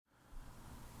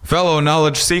Fellow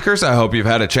knowledge seekers, I hope you've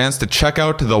had a chance to check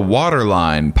out the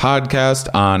Waterline podcast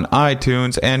on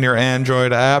iTunes and your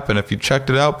Android app. And if you checked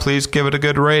it out, please give it a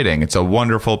good rating. It's a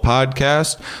wonderful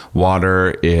podcast.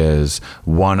 Water is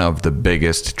one of the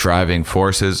biggest driving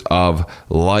forces of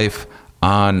life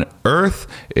on Earth.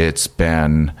 It's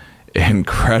been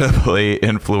incredibly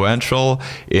influential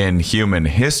in human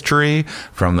history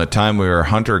from the time we were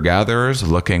hunter-gatherers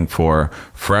looking for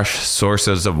fresh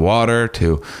sources of water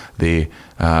to the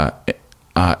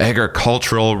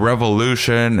agricultural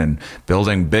revolution and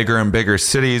building bigger and bigger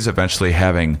cities, eventually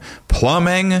having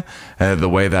plumbing, the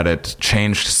way that it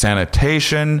changed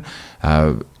sanitation,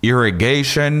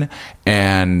 irrigation,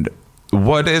 and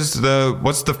what's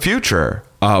the future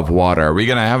of water? Are we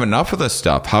going to have enough of this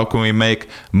stuff? How can we make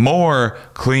more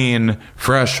clean,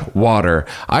 fresh water?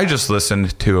 I just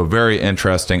listened to a very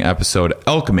interesting episode,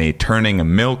 Alchemy,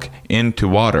 Turning Milk into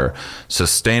Water,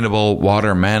 Sustainable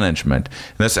Water Management.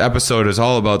 And this episode is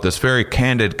all about this very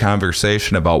candid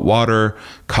conversation about water,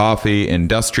 coffee,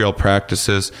 industrial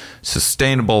practices,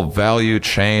 sustainable value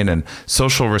chain, and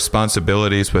social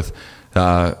responsibilities with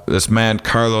this man,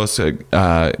 Carlos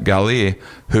Gali,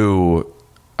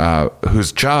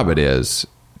 whose job it is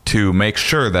to make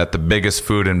sure that the biggest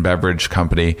food and beverage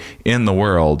company in the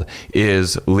world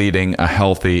is leading a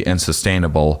healthy and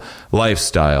sustainable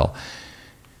lifestyle.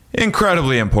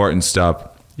 Incredibly important stuff.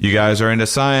 You guys are into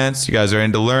science. You guys are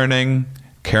into learning,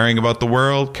 caring about the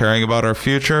world, caring about our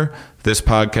future. This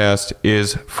podcast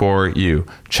is for you.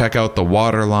 Check out the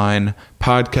Waterline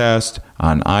podcast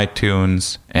on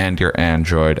iTunes and your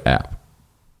Android app.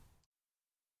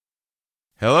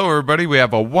 Hello, everybody. We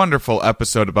have a wonderful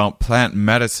episode about plant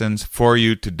medicines for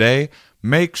you today.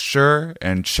 Make sure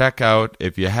and check out,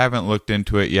 if you haven't looked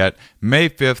into it yet, May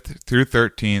 5th through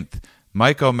 13th,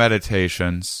 Myco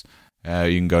Meditations.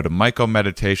 You can go to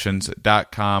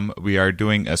mycomeditations.com. We are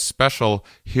doing a special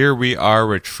Here We Are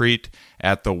retreat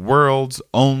at the world's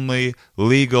only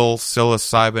legal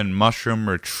psilocybin mushroom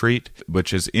retreat,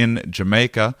 which is in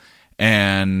Jamaica.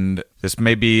 And this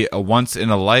may be a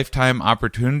once-in-a-lifetime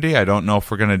opportunity. I don't know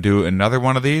if we're going to do another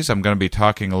one of these. I'm going to be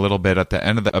talking a little bit at the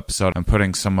end of the episode. I'm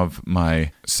putting some of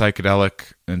my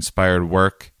psychedelic-inspired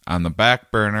work on the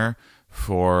back burner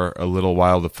for a little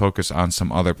while to focus on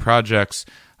some other projects.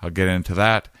 I'll get into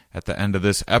that at the end of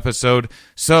this episode.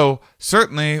 So,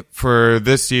 certainly for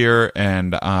this year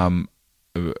and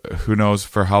who knows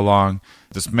for how long,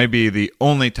 this may be the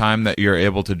only time that you're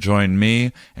able to join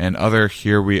me and other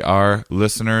Here We Are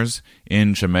listeners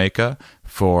in Jamaica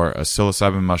for a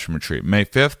psilocybin mushroom retreat, May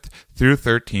 5th through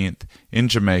 13th in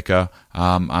Jamaica.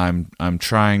 I'm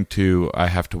trying to, I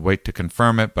have to wait to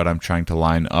confirm it, but I'm trying to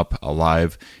line up a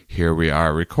live Here We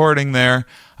Are recording there,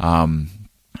 and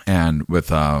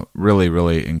with a really,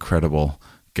 really incredible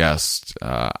guest.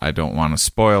 I don't want to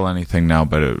spoil anything now,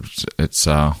 but it's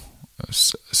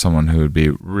someone who would be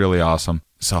really awesome.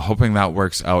 So hoping that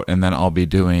works out, and then I'll be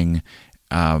doing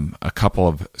a couple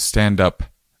of stand-up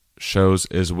shows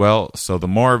as well. So the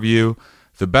more of you,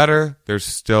 the better. There's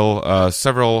still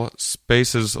several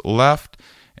spaces left,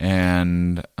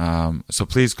 and so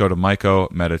please go to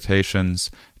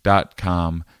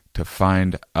mycomeditations.com to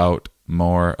find out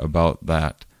more about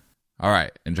that. All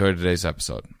right, enjoy today's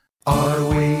episode. Are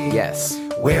we? Yes.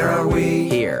 Where are we?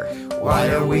 Here. Why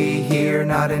are we here?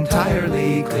 Not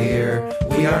entirely clear.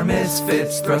 We are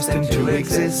misfits thrust into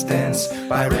existence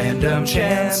by random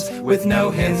chance, with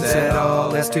no hints at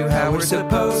all as to how we're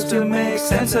supposed to make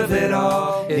sense of it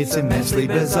all. It's immensely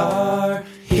bizarre.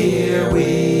 Here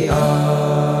we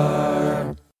are.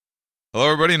 Hello,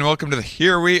 everybody, and welcome to the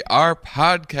Here We Are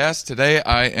podcast. Today,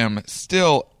 I am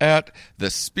still at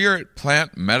the Spirit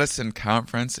Plant Medicine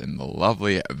Conference in the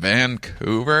lovely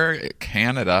Vancouver,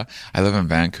 Canada. I live in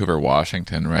Vancouver,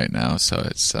 Washington right now, so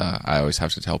it's I always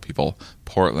have to tell people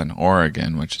Portland,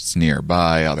 Oregon, which is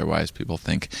nearby. Otherwise, people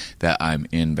think that I'm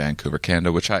in Vancouver,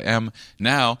 Canada, which I am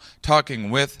now, talking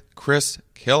with Chris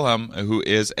Kilham, who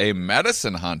is a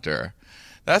medicine hunter.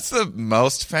 That's the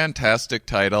most fantastic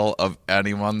title of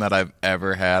anyone that I've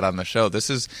ever had on the show. This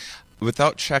is,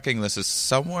 without checking, this is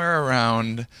somewhere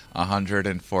around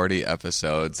 140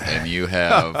 episodes, and you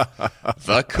have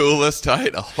the coolest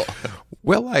title.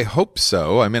 Well, I hope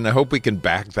so. I mean, I hope we can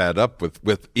back that up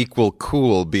with equal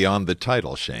cool beyond the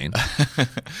title, Shane.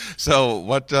 So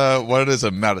what is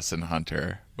a medicine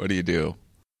hunter? What do you do?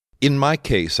 In my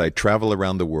case, I travel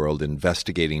around the world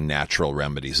investigating natural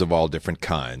remedies of all different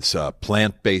kinds,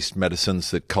 plant-based medicines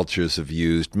that cultures have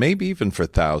used, maybe even for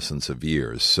thousands of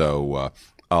years. So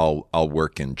I'll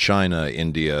work in China,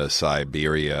 India,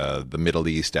 Siberia, the Middle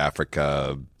East,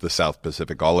 Africa, the South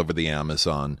Pacific, all over the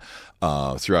Amazon,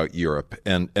 throughout Europe.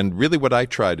 And really what I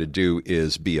try to do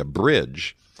is be a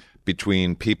bridge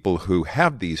between people who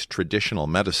have these traditional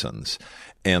medicines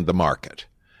and the market,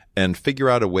 and figure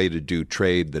out a way to do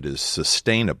trade that is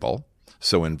sustainable,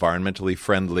 so environmentally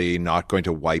friendly, not going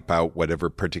to wipe out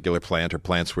whatever particular plant or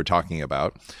plants we're talking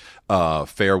about,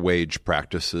 fair wage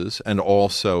practices, and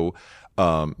also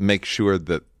make sure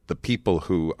that the people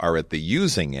who are at the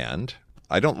using end,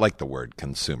 I don't like the word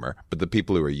consumer, but the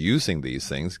people who are using these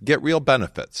things get real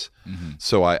benefits. Mm-hmm.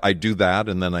 So I do that,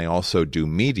 and then I also do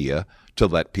media to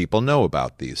let people know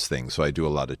about these things. So I do a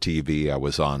lot of TV. I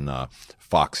was on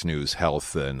Fox News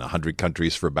Health in 100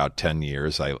 countries for about 10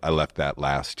 years. I left that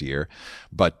last year.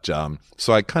 But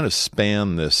so I kind of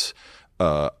span this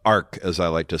arc, as I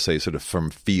like to say, sort of from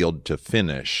field to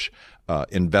finish,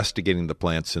 investigating the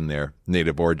plants in their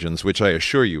native origins, which I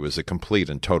assure you is a complete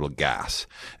and total gas,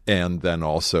 and then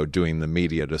also doing the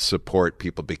media to support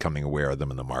people becoming aware of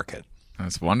them in the market.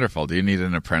 That's wonderful. Do you need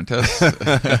an apprentice?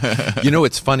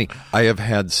 It's funny. I have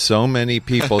had so many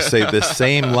people say the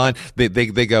same line.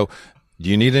 They go, "Do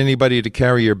you need anybody to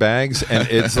carry your bags?" And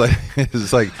it's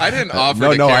like I didn't offer.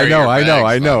 No, to carry your bags,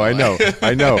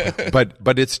 I know.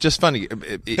 But it's just funny.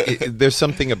 There's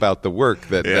something about the work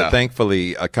that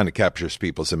thankfully kind of captures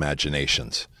people's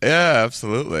imaginations. Yeah,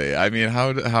 absolutely. I mean,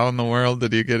 how in the world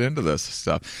did you get into this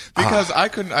stuff? Because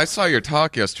I saw your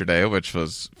talk yesterday, which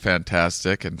was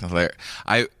fantastic and hilarious.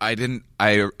 I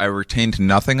retained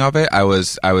nothing of it. I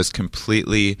was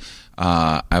completely.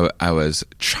 I was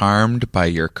charmed by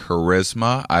your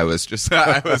charisma. I was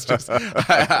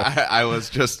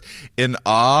just in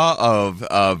awe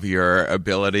of your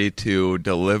ability to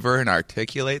deliver and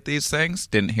articulate these things.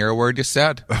 Didn't hear a word you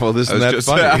said. Well, isn't that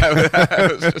funny?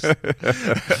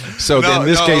 So in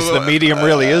this case, the medium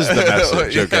really is the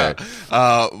message. Okay.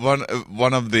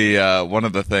 One of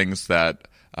the things that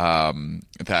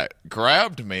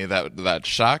grabbed me, that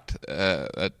shocked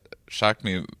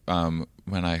me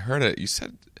when I heard it. You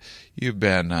said you've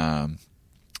been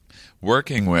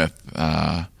working with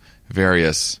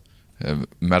various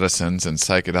medicines and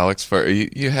psychedelics for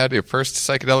you had your first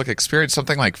psychedelic experience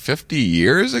something like 50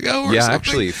 years ago or something?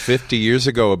 Actually 50 years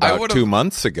ago, about 2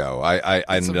 months ago. I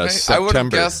would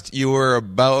have guessed you were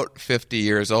about 50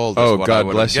 years old. Oh, God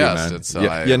bless you, man.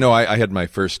 I had my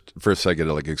first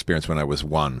psychedelic experience when I was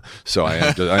 1, so I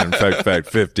am in fact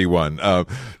 51.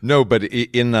 But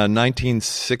in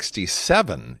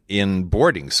 1967 in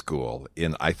boarding school,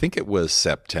 I think it was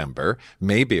September,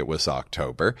 maybe it was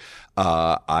October,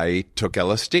 I took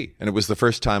LSD, and it was the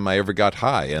first time I ever got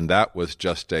high, and that was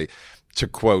just to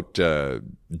quote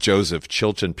Joseph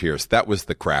Chilton Pierce, that was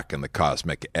the crack in the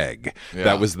cosmic egg. Yeah.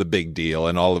 That was the big deal,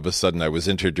 and all of a sudden I was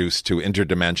introduced to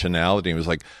interdimensionality, and it was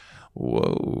like,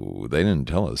 whoa, they didn't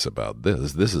tell us about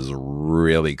this. This is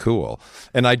really cool.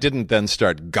 And I didn't then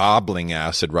start gobbling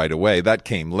acid right away. That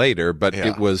came later, but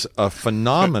It was a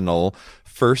phenomenal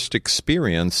first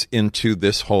experience into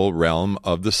this whole realm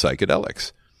of the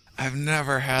psychedelics. I've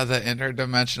never had that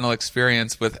interdimensional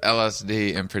experience with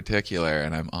LSD in particular,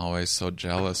 and I'm always so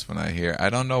jealous when I hear. I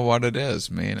don't know what it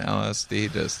is. Me and LSD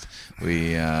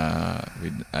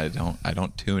I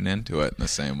don't tune into it in the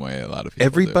same way a lot of people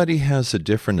Everybody do. has a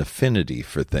different affinity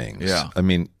for things. Yeah. I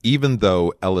mean, even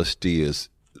though LSD is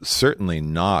certainly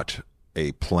not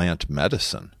a plant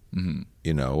medicine.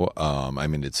 Mm-hmm. I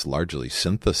mean, it's largely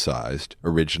synthesized.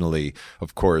 Originally,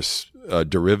 of course,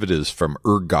 derivatives from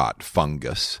ergot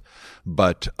fungus.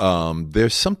 But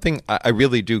there's something, I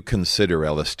really do consider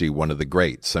LSD one of the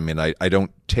greats. I mean, I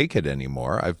don't take it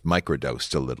anymore. I've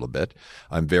microdosed a little bit.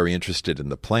 I'm very interested in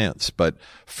the plants. But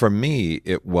for me,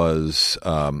 it was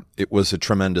a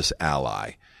tremendous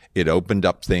ally. It opened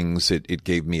up things. It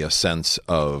gave me a sense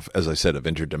of, as I said, of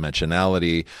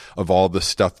interdimensionality, of all the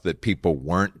stuff that people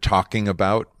weren't talking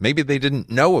about. Maybe they didn't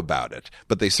know about it,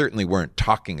 but they certainly weren't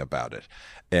talking about it.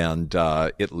 And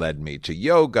it led me to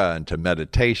yoga and to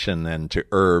meditation and to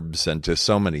herbs and to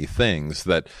so many things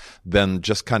that then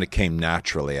just kind of came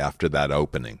naturally after that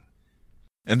opening.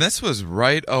 And this was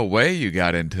right away you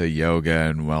got into yoga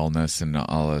and wellness and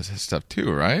all this stuff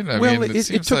too, right?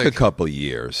 It took a couple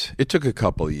years. It took a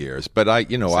couple years, but it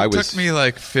took me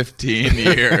like 15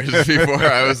 years before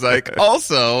I was like,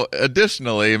 also,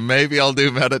 additionally, maybe I'll do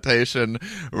meditation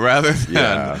rather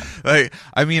than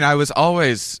I was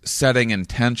always setting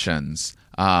intentions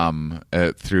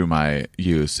through my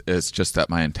use. It's just that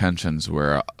my intentions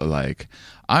were like,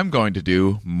 I'm going to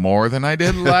do more than I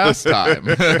did last time.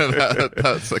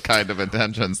 That's the kind of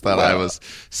intentions that I was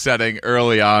setting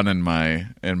early on in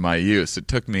my use. It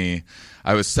took me,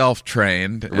 I was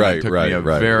self-trained, and it took me a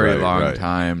very long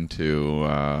time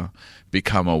to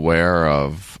become aware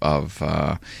of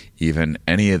even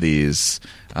any of these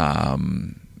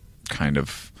kind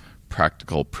of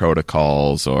practical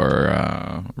protocols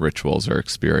or rituals or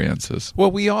experiences.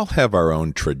 Well, we all have our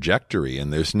own trajectory,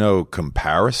 and there's no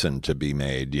comparison to be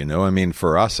made, you know? I mean,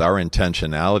 for us, our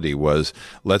intentionality was,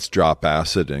 let's drop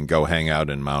acid and go hang out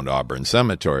in Mount Auburn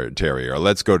Cemetery, or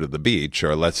let's go to the beach,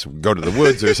 or let's go to the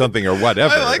woods or something, or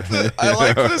whatever. I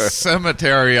like the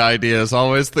cemetery idea is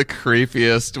always the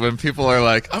creepiest when people are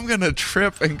like, I'm going to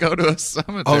trip and go to a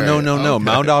cemetery. Oh, no. Okay.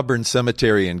 Mount Auburn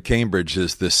Cemetery in Cambridge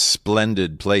is this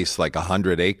splendid place, like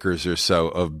 100 acres or so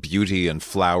of beauty and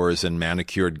flowers and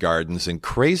manicured gardens and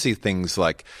crazy things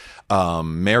like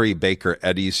Mary Baker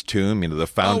Eddy's tomb, you know, the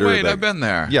founder. Oh, wait, of the, I've been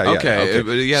there. Yeah. Okay.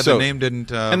 So, the name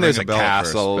didn't and there's ring a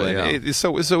castle. First, but, yeah.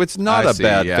 So it's not a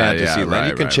bad fantasy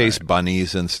land. You can chase right.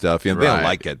 bunnies and stuff. You know, they don't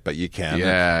like it, but you can.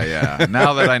 Yeah.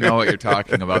 Now that I know what you're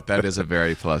talking about, that is a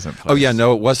very pleasant place. Oh, yeah,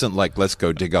 no, it wasn't like, let's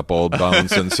go dig up old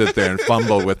bones and sit there and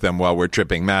fumble with them while we're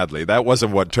tripping madly. That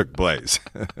wasn't what took place.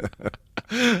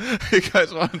 You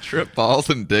guys want to trip balls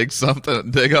and dig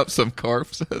up some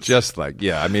corpses? Just like,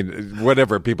 I mean,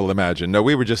 whatever people imagine. No,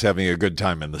 we were just having a good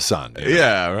time in the sun. You know?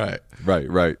 Yeah,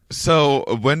 Right. So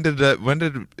when did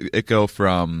it go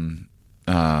from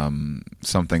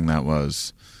something that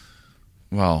was,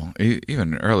 well,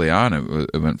 even early on,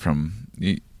 it went from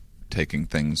taking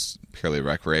things purely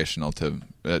recreational to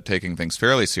taking things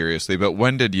fairly seriously. But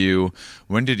when did you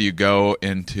go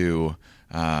into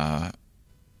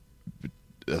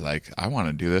like, I want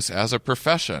to do this as a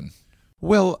profession?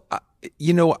 Well,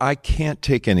 you know, I can't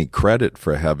take any credit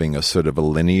for having a sort of a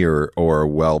linear or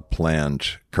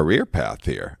well-planned career path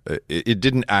here. It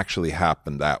didn't actually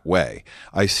happen that way.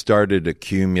 I started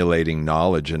accumulating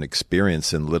knowledge and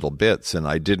experience in little bits, and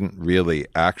I didn't really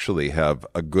actually have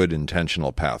a good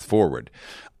intentional path forward.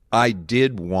 I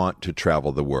did want to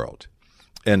travel the world,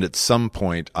 and at some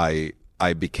point I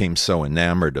became so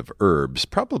enamored of herbs,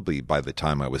 probably by the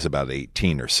time I was about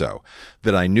 18 or so,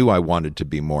 that I knew I wanted to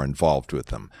be more involved with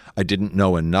them. I didn't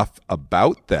know enough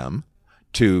about them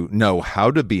to know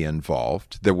how to be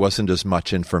involved. There wasn't as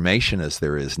much information as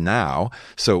there is now,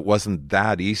 so it wasn't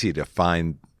that easy to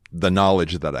find the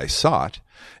knowledge that I sought.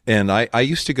 And I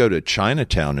used to go to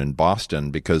Chinatown in Boston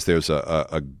because there's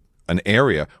an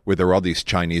area where there are all these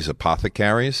Chinese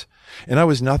apothecaries. And I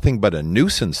was nothing but a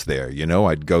nuisance there. You know,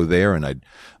 I'd go there and I'd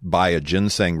buy a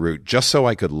ginseng root just so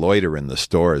I could loiter in the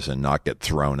stores and not get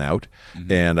thrown out.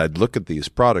 Mm-hmm. And I'd look at these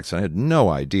products and I had no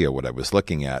idea what I was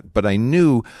looking at. But I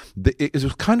knew that it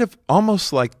was kind of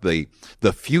almost like the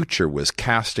future was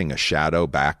casting a shadow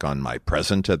back on my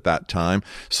present at that time,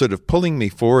 sort of pulling me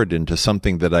forward into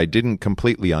something that I didn't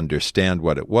completely understand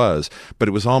what it was, but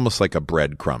it was almost like a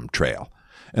breadcrumb trail.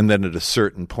 And then at a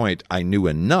certain point, I knew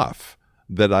enough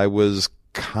that I was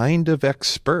kind of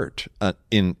expert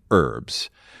in herbs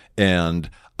and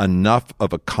enough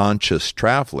of a conscious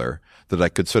traveler that I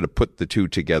could sort of put the two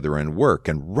together and work.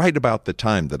 And right about the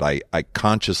time that I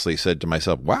consciously said to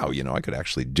myself, wow, you know, I could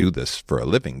actually do this for a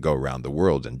living, go around the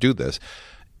world and do this.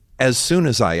 As soon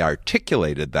as I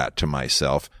articulated that to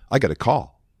myself, I got a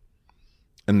call.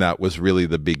 And that was really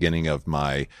the beginning of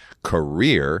my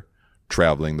career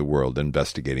traveling the world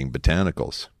investigating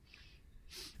botanicals.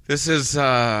 This is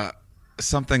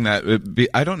something that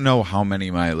I don't know how many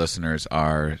of my listeners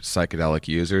are psychedelic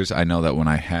users. I know that when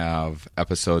I have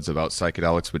episodes about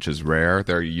psychedelics, which is rare,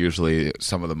 they're usually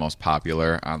some of the most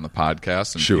popular on the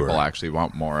podcast, and people actually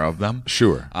want more of them.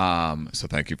 Sure. So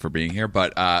thank you for being here.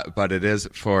 But it is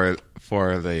for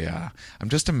the I'm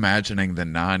just imagining the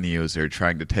non-user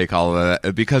trying to take all of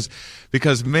that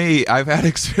because me, I've had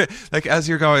experience, like, as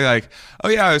you're going like, oh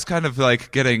yeah, I was kind of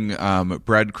like getting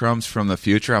breadcrumbs from the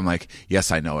future. I'm like,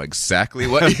 yes, I know exactly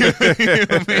what you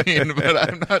mean, but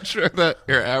I'm not sure that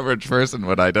your average person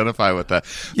would identify with that.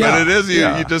 Yeah, but it is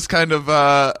you just kind of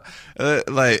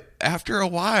like, after a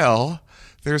while,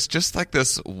 there's just like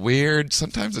this weird,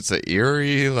 sometimes it's an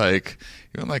eerie, like,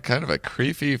 even like kind of a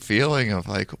creepy feeling of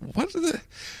like,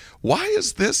 why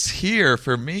is this here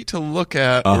for me to look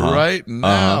at right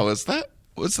now? Was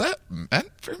that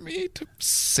meant for me to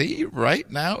see right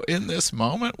now in this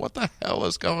moment? What the hell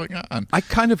is going on? I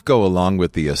kind of go along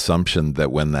with the assumption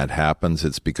that when that happens,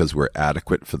 it's because we're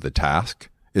adequate for the task.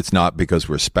 It's not because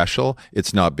we're special.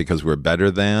 It's not because we're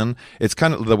better than. It's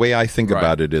kind of the way I think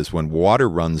about it is when water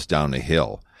runs down a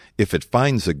hill, if it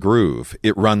finds a groove,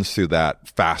 it runs through that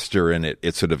faster, and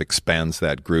it sort of expands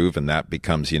that groove, and that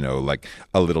becomes, like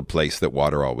a little place that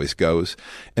water always goes.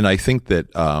 And I think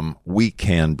that we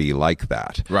can be like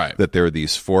that. Right. That there are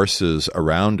these forces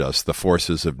around us, the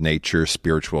forces of nature,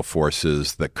 spiritual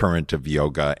forces, the current of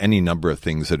yoga, any number of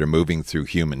things that are moving through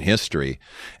human history.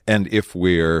 And if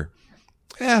we're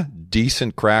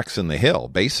decent cracks in the hill,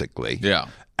 basically. Yeah.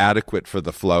 Adequate for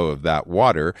the flow of that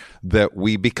water, that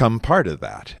we become part of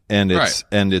that. And it's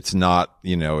not,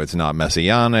 it's not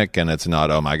messianic, and it's not,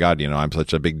 oh my God, I'm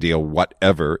such a big deal,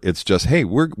 whatever. It's just, hey,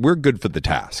 we're good for the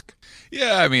task.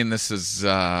 Yeah, I mean, this is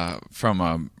from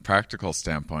a practical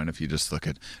standpoint. If you just look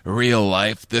at real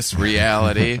life, this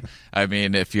reality. I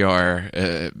mean, if you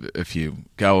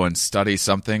go and study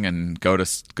something and go to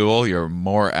school, you're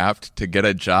more apt to get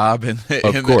a job in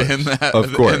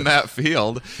that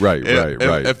field. Right.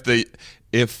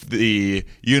 If the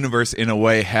universe, in a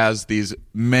way, has these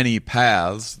many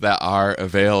paths that are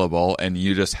available, and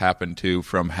you just happen to,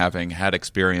 from having had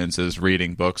experiences,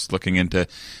 reading books, looking into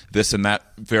this and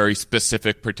that very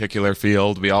specific particular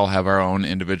field, we all have our own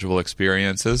individual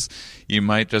experiences, you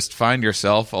might just find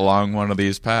yourself along one of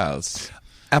these paths.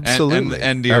 Absolutely.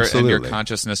 And your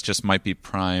consciousness just might be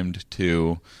primed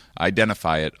to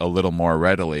identify it a little more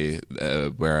readily,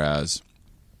 whereas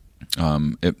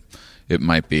it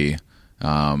might be...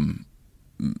 a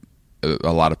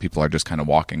lot of people are just kind of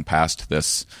walking past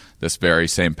this very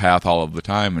same path all of the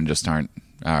time, and just don't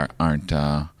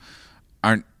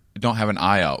have an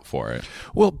eye out for it.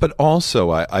 Well, but also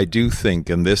I do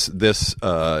think, and this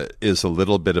is a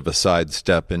little bit of a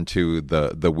sidestep into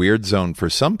the weird zone for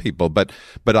some people, but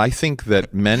I think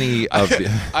that many of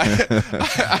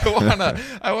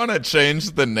I want to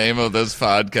change the name of this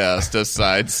podcast to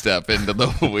Sidestep into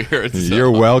the Weird Zone. You're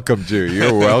welcome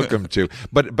to.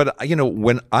 But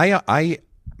when I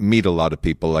meet a lot of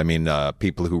people. I mean,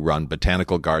 people who run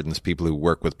botanical gardens, people who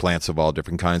work with plants of all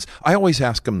different kinds. I always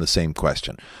ask them the same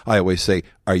question. I always say,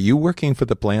 are you working for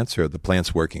the plants, or are the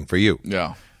plants working for you?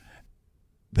 Yeah.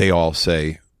 They all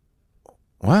say,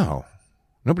 wow,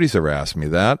 nobody's ever asked me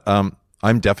that.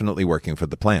 I'm definitely working for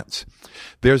the plants.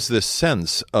 There's this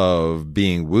sense of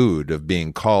being wooed, of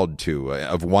being called to,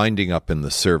 of winding up in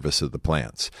the service of the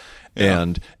plants.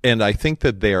 Yeah. And I think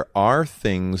that there are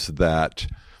things that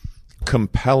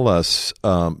compel us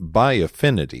by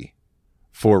affinity,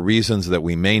 for reasons that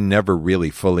we may never really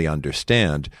fully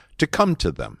understand, to come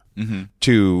to them,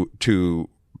 to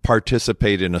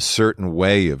participate in a certain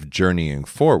way of journeying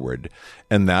forward.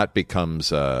 And that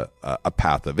becomes a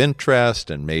path of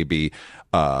interest, and maybe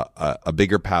a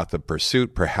bigger path of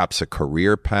pursuit, perhaps a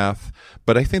career path.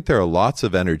 But I think there are lots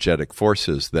of energetic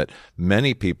forces that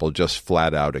many people just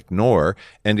flat out ignore.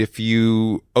 And if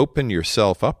you open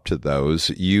yourself up to those,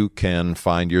 you can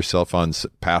find yourself on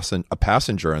a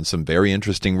passenger on some very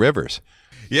interesting rivers.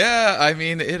 Yeah, I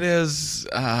mean, it is.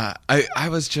 I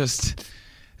was just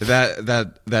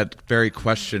that very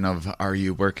question of, are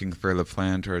you working for the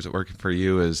plant, or is it working for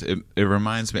you? It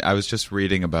reminds me. I was just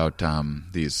reading about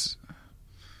these.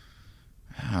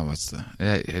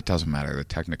 It doesn't matter the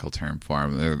technical term for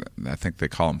them. I think they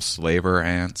call them slaver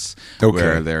ants. Okay.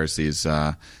 Where there's these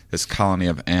this colony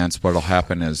of ants. What'll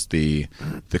happen is the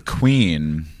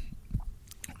queen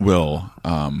will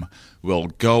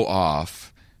go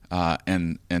off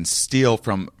and steal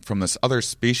from this other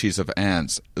species of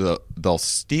ants. They'll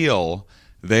steal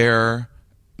their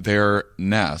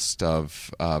nest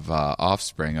of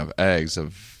offspring, of eggs,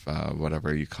 of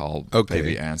whatever you call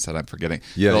baby ants that I'm forgetting.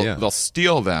 They'll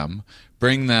steal them,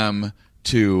 bring them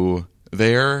to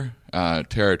their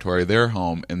territory, their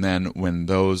home, and then when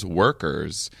those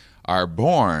workers are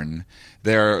born,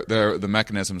 the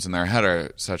mechanisms in their head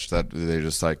are such that they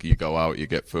just, like, you go out, you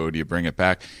get food, you bring it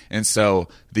back, and so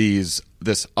this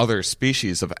other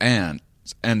species of ant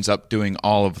ends up doing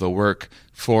all of the work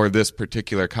for this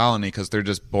particular colony, because they're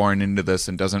just born into this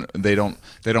and they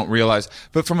don't realize.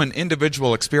 But from an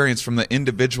individual experience, from the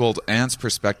individual ant's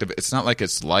perspective, it's not like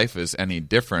its life is any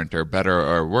different or better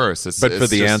or worse. But for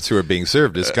the ants who are being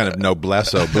served, it's kind of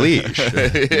noblesse oblige.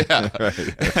 Yeah.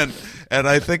 Right. And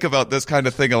I think about this kind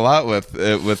of thing a lot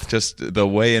with just the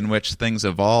way in which things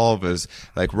evolve. Is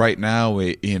like right now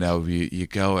you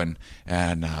go and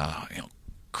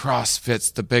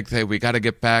CrossFit's the big thing. We got to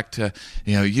get back to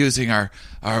using our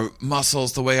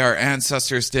muscles the way our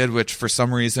ancestors did, which for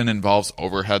some reason involves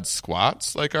overhead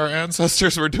squats, like our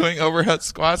ancestors were doing overhead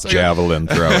squats. Javelin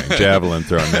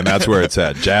throwing, and that's where it's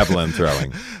at. Javelin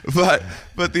throwing. But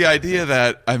the idea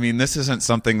that, I mean, this isn't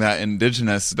something that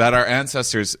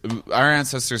our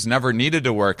ancestors never needed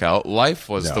to work out. Life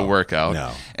was the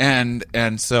workout, and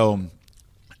so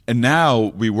And now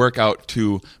we work out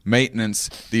to maintenance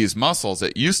these muscles.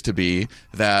 It used to be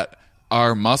that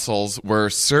our muscles were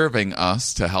serving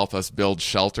us to help us build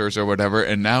shelters or whatever,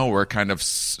 and now we're kind of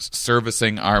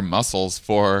servicing our muscles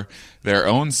for their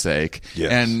own sake.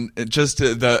 Yes. And just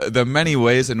the many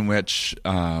ways in which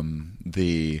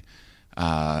the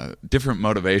different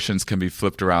motivations can be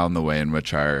flipped around, the way in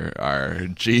which our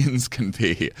genes can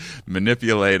be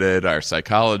manipulated, our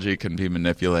psychology can be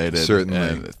manipulated.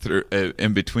 Certainly. Through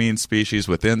in between species,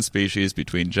 within species,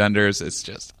 between genders. It's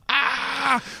just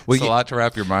Well, it's a lot to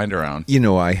wrap your mind around. You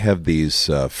know, I have these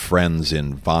friends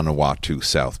in Vanuatu,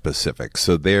 South Pacific.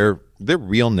 So they're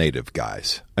real native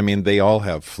guys. I mean, they all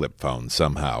have flip phones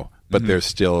somehow, but they're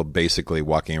still basically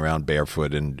walking around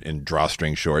barefoot in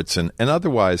drawstring shorts and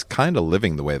otherwise kind of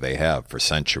living the way they have for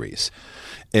centuries.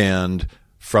 And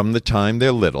from the time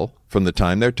they're little, from the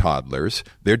time they're toddlers,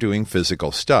 they're doing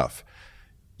physical stuff.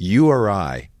 You or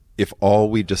I, if all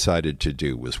we decided to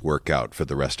do was work out for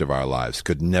the rest of our lives,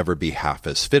 could never be half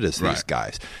as fit as these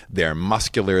guys. They're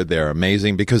muscular, they're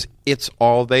amazing because it's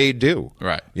all they do.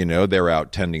 Right. You know, they're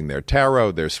out tending their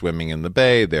taro, they're swimming in the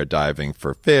bay, they're diving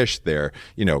for fish, they're,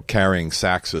 you know, carrying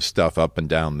sacks of stuff up and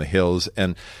down the hills.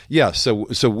 And yeah, so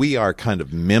we are kind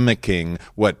of mimicking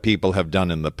what people have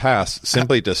done in the past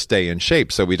simply to stay in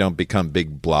shape so we don't become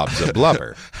big blobs of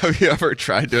blubber. Have you ever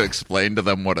tried to explain to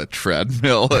them what a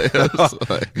treadmill is?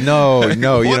 No, you What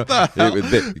know, the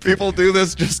hell? People do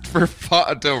this just for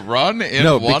fun, to run in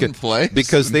one place?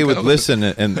 Because they would listen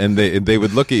and they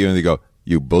would look at you and they go,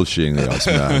 "You bullshitting us,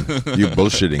 man. You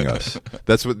bullshitting us."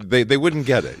 That's what they wouldn't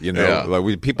get it, you know. Yeah. Like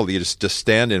you just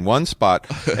stand in one spot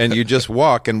and you just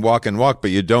walk and walk and walk,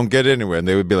 but you don't get anywhere. And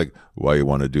they would be like, "Why you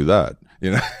want to do that?"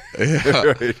 You know.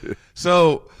 Yeah. Right.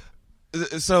 So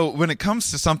when it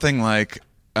comes to something like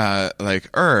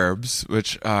herbs,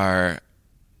 which are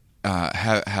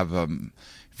have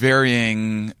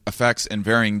varying effects and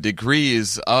varying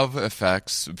degrees of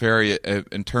effects, vary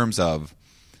in terms of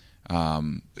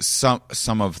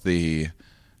some of the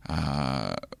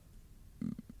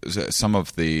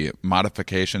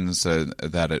modifications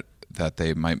that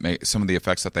they might make, some of the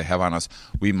effects that they have on us,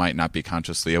 we might not be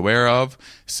consciously aware of.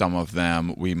 Some of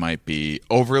them we might be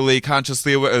overly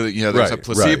consciously aware. You know, there's a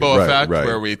placebo effect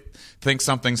where we think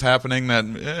something's happening that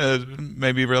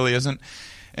maybe really isn't.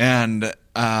 And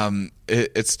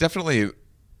it's definitely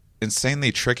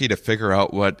insanely tricky to figure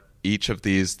out what each of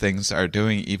these things are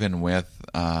doing, even with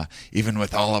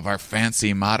all of our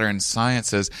fancy modern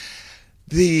sciences.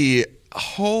 The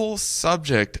whole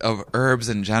subject of herbs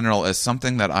in general is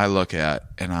something that I look at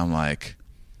and I'm like,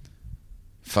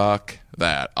 fuck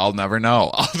that. I'll never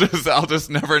know. I'll just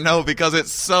never know because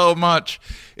it's so much.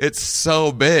 It's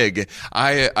so big.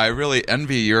 I really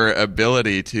envy your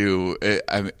ability to.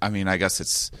 I mean, I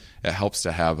guess it helps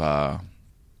to have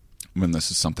when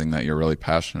this is something that you're really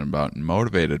passionate about and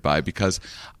motivated by, because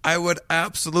I would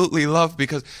absolutely love,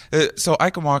 because so I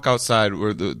can walk outside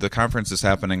where the conference is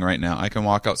happening right now. I can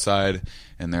walk outside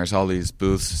and there's all these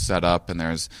booths set up and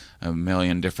there's a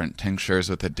million different tinctures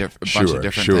with a bunch of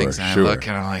different things. And I look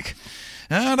and I'm like,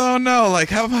 I don't know,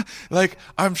 like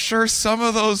I'm sure some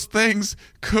of those things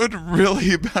could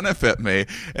really benefit me,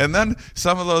 and then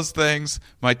some of those things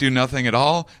might do nothing at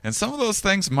all, and some of those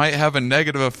things might have a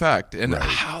negative effect. And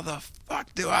how the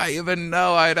fuck do I even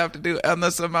know? I'd have to do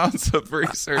endless amounts of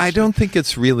research. I don't think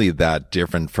it's really that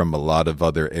different from a lot of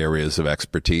other areas of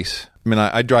expertise. I mean,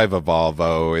 I drive a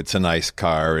Volvo. It's a nice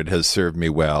car. It has served me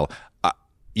well.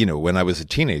 You know, when I was a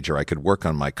teenager, I could work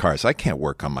on my cars. I can't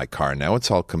work on my car now. It's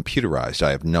all computerized.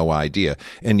 I have no idea.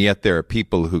 And yet there are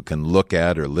people who can look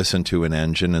at or listen to an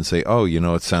engine and say, oh, you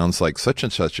know, it sounds like such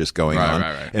and such is going on.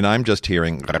 Right. And I'm just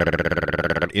hearing,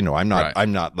 you know, I'm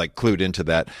not like clued into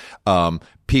that.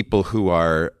 People who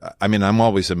are, I mean, I'm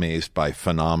always amazed by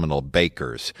phenomenal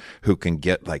bakers who can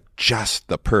get like just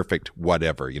the perfect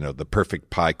whatever, you know, the perfect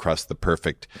pie crust, the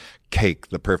perfect cake,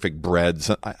 the perfect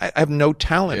breads. I have no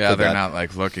talent for that. Yeah, they're not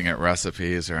like looking at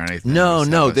recipes or anything.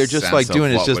 No, they're just like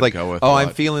doing it. It's just like, oh, I'm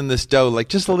feeling this dough, like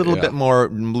just a little bit more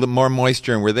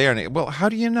moisture, and we're there. And well, how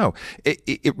do you know?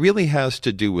 It really has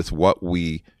to do with what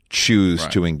we choose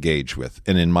to engage with.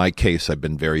 And in my case, I've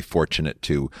been very fortunate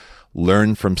to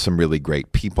learn from some really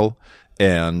great people,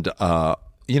 and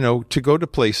you know, to go to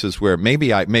places where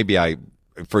maybe I,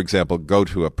 for example, go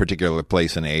to a particular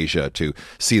place in Asia to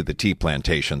see the tea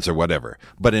plantations or whatever.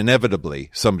 But inevitably,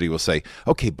 somebody will say,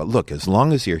 "Okay, but look, as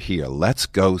long as you're here, let's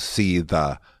go see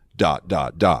the dot."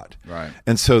 Right.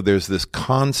 And so there's this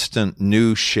constant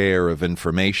new share of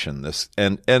information.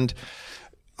 And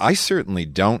I certainly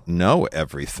don't know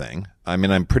everything. I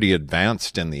mean, I'm pretty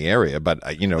advanced in the area, but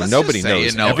Let's nobody just say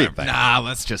knows you know everything.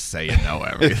 Let's just say you know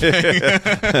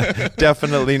everything.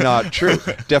 Definitely not true.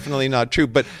 Definitely not true.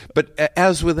 But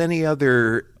as with any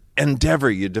other endeavor,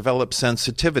 you develop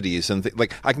sensitivities, and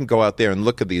like I can go out there and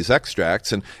look at these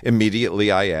extracts, and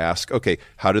immediately I ask, okay,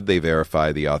 how did they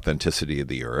verify the authenticity of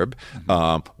the herb?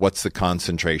 What's the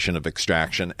concentration of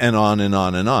extraction, and on and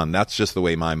on and on. That's just the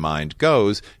way my mind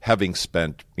goes, having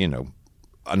spent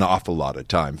an awful lot of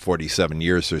time, 47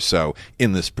 years or so,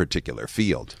 in this particular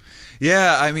field.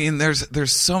 Yeah, I mean,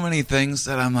 there's so many things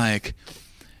that I'm like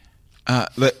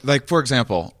for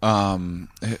example,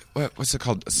 what's it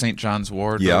called? St. John's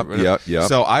Wort. Yeah.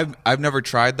 So I've never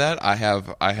tried that. I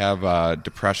have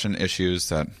depression issues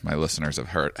that my listeners have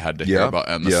had to hear about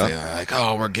endlessly. They're like,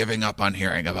 oh, we're giving up on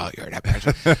hearing about your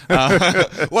depression.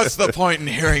 What's the point in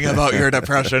hearing about your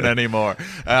depression anymore?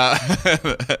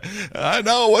 I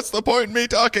know. What's the point in me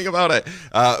talking about it?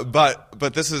 But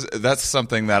that's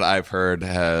something that I've heard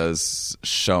has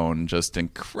shown just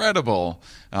incredible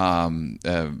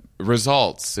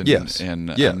results in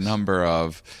a number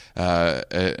of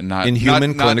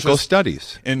human clinical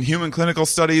studies, in human clinical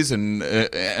studies,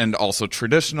 and also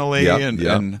traditionally, and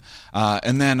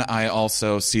then I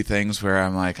also see things where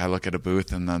I'm like, I look at a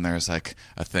booth and then there's like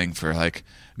a thing for like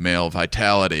male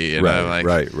vitality, and I'm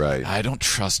like, right. I don't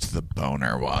trust the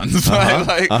boner ones.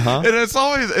 And it's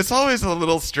always a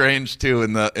little strange too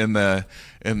in the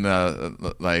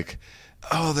like,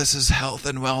 oh, this is health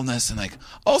and wellness, and like,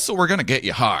 also we're gonna get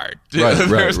you hard. Right.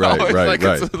 It's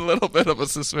a little bit of a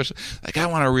suspicion. Like, I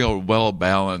want a real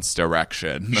well-balanced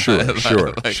erection. Sure.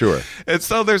 And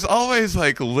so there's always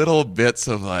like little bits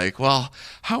of like, well,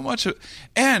 how much?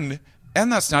 And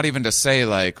that's not even to say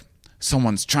like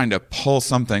someone's trying to pull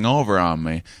something over on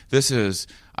me.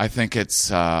 I think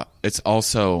it's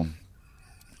also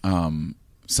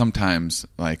sometimes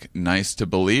like nice to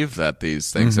believe that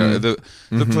these things are the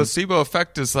placebo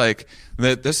effect is like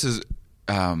that. This is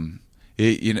the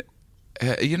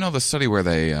study where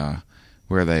they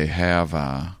have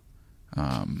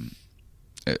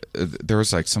there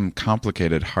was like some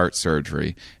complicated heart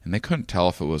surgery and they couldn't tell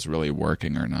if it was really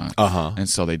working or not. And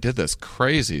so they did this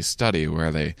crazy study where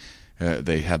they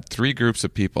had 3 groups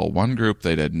of people. One group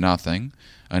they did nothing,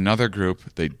 another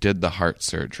group they did the heart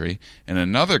surgery, and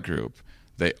another group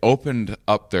they opened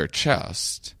up their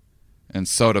chest and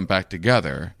sewed them back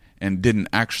together and didn't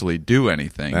actually do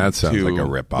anything. That sounds to like a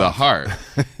rip-off. The heart,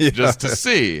 just to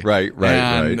see. Right.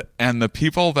 And the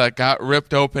people that got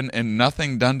ripped open and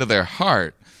nothing done to their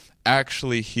heart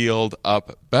actually healed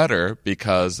up better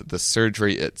because the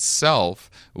surgery itself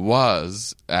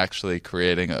was actually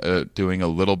doing a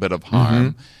little bit of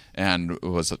harm. And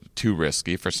was too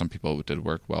risky for some people. It did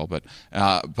work well, but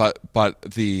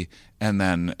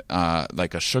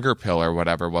like a sugar pill or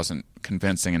whatever wasn't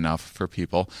convincing enough for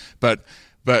people. But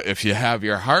if you have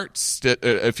your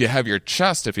if you have your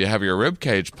chest, if you have your rib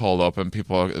cage pulled open,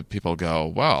 people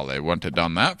go, well, they wouldn't have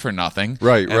done that for nothing.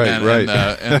 Right. And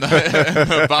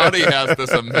the body has this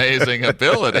amazing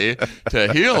ability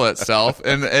to heal itself,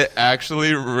 and it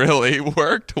actually really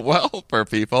worked well for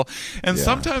people. And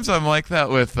sometimes I'm like that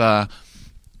with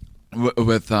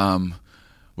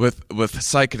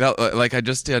psychedelic. Like I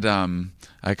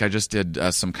just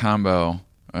did some combo.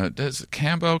 Does it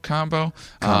combo? The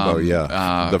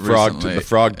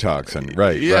frog toxin.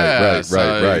 Right.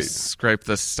 Scrape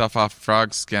the stuff off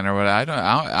frog skin or whatever.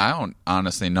 I don't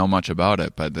honestly know much about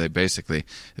it, but they basically,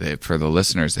 for the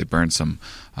listeners, they burn some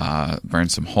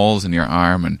holes in your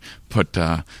arm and put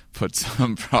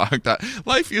some frog.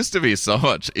 Life used to be so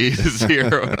much easier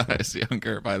when I was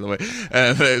younger, by the way.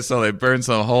 And so they burn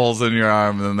some holes in your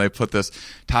arm, and then they put this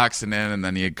toxin in, and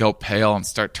then you go pale and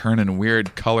start turning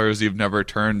weird colors you've never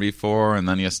turned before, and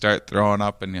then you start throwing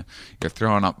up, and you're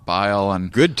throwing up bile.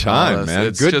 And good time,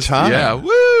 man. Good time. Yeah,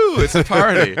 woo! It's a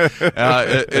party.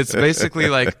 It's basically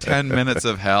like 10 minutes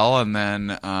of hell, and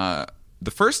then the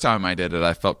first time I did it,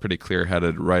 I felt pretty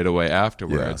clear-headed right away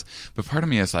afterwards. Yeah. But part of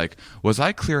me is like, was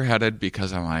I clear-headed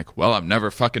because I'm like, well, I'm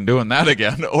never fucking doing that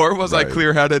again? Or was I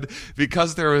clear-headed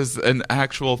because there was an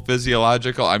actual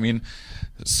physiological... I mean,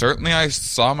 certainly I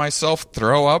saw myself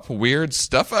throw up weird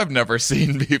stuff I've never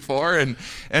seen before.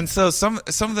 And so some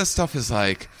of this stuff is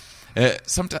like...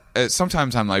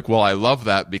 sometimes I'm like, well, I love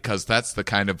that because that's the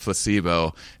kind of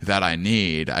placebo that I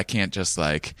need. I can't just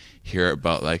like hear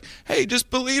about like, hey,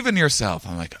 just believe in yourself.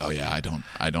 I'm like, oh yeah, I don't.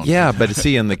 Yeah, but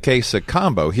see, in the case of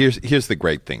combo, here's the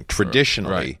great thing.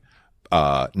 Traditionally,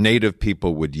 native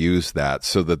people would use that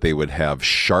so that they would have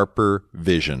sharper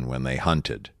vision when they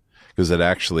hunted, because it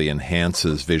actually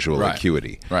enhances visual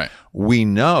acuity. Right. We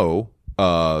know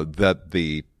that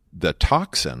the the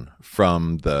toxin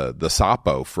from the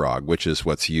sapo frog, which is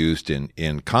what's used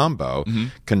in combo,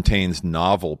 contains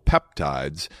novel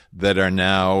peptides that are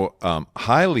now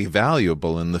highly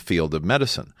valuable in the field of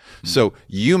medicine. So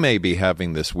you may be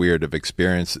having this weird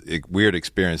experience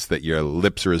that your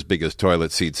lips are as big as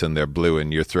toilet seats and they're blue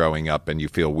and you're throwing up and you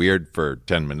feel weird for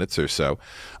 10 minutes or so.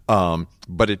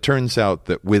 But it turns out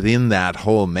that within that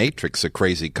whole matrix of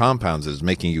crazy compounds is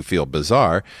making you feel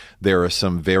bizarre, there are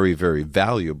some very, very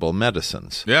valuable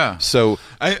medicines. Yeah. So,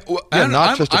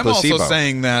 not just a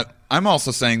placebo. I'm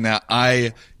also saying that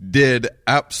I did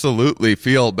absolutely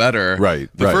feel better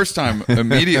the first time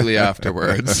immediately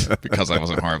afterwards because I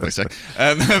wasn't horribly sick.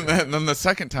 And then the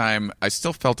second time I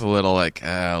still felt a little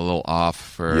off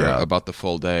for about the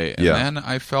full day. And then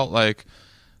I felt like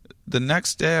the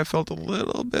next day I felt a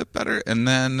little bit better. And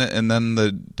then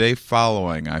the day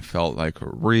following I felt like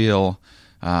real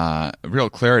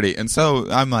clarity. And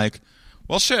so I'm like,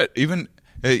 well, shit, even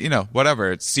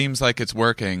whatever. It seems like it's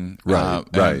working. But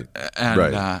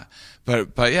yeah,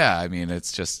 I mean,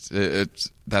 it's just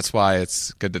that's why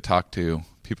it's good to talk to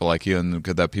people like you and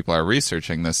good that people are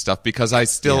researching this stuff because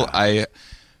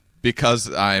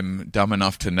because I'm dumb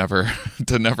enough to never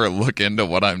look into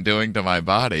what I'm doing to my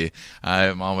body.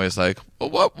 I'm always like, well,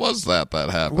 what was that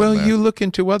happened? Well, there? You look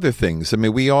into other things. I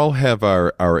mean, we all have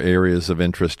our areas of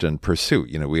interest and pursuit.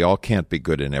 We all can't be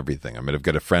good in everything. I mean, I've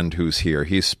got a friend who's here.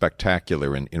 He's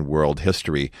spectacular in world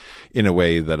history in a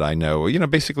way that I know,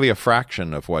 basically a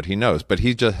fraction of what he knows. But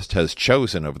he just has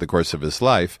chosen over the course of his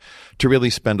life to really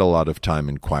spend a lot of time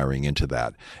inquiring into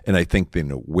that. And I think,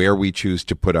 where we choose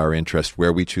to put our interest,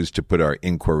 where we choose to put our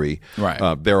inquiry,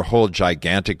 there are whole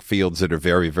gigantic fields that are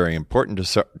very, very important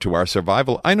to our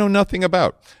survival. I know nothing about.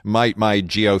 My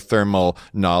geothermal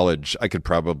knowledge I could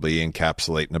probably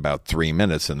encapsulate in about 3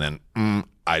 minutes, and then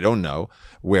I don't know,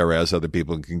 whereas other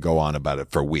people can go on about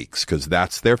it for weeks because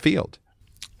that's their field.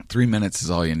 3 minutes is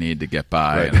all you need to get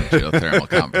by in a geothermal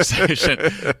conversation.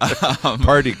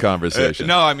 Party conversation.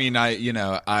 No, I mean,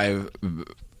 I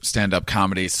stand-up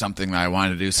comedy is something that I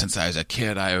wanted to do since I was a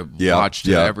kid. I watched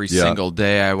it every single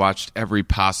day. I watched every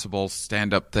possible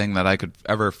stand-up thing that I could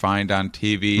ever find on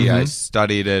TV. I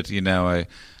studied it. I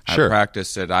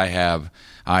practiced it. I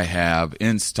have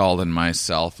installed in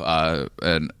myself a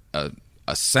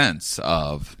sense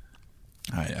of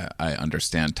I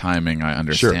understand timing. I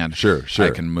understand. Sure. I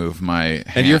can move my hand,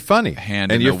 and you're funny.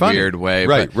 Hand and in you're a funny. weird way.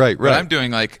 Right. But I'm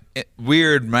doing like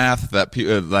weird math that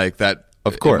like that.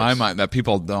 Of course. In my mind, that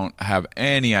people don't have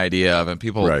any idea of, and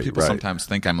people sometimes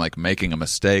think I'm like making a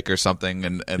mistake or something,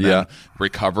 and then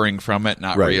recovering from it,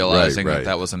 not realizing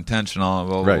that was intentional.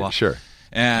 Blah, blah, blah. Sure.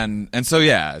 And so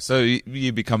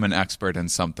you become an expert in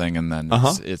something, and then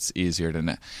it's easier to.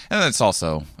 And then it's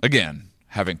also again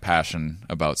having passion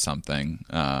about something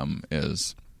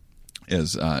is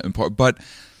important.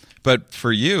 But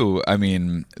for you, I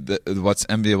mean, what's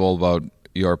enviable about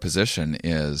your position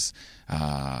is.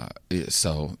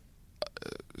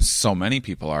 So many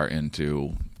people are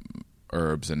into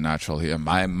herbs and natural healing.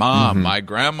 My mom, my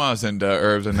grandma's into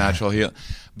herbs and natural healing.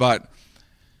 But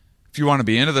if you want to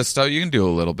be into this stuff, you can do a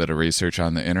little bit of research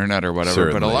on the internet or whatever.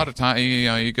 Certainly. But a lot of time,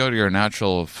 you go to your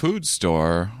natural food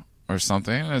store or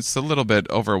something, and it's a little bit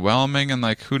overwhelming, and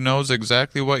like who knows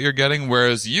exactly what you're getting,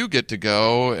 whereas you get to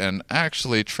go and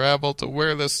actually travel to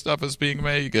where this stuff is being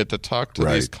made. You get to talk to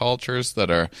these cultures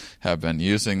that have been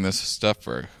using this stuff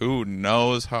for who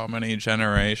knows how many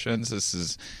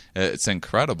generations. It's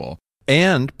incredible.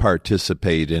 And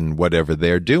participate in whatever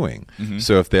they're doing.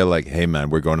 So if they're like, hey, man,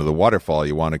 we're going to the waterfall.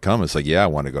 You want to come? It's like, yeah, I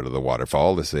want to go to the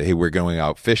waterfall. They say, hey, we're going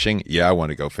out fishing. Yeah, I want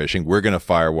to go fishing. We're going to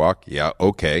firewalk. Yeah,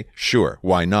 okay, sure.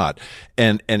 Why not?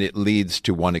 And it leads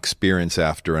to one experience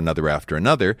after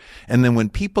another. And then when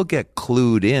people get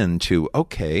clued in to,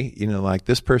 okay, like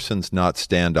this person's not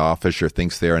standoffish or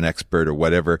thinks they're an expert or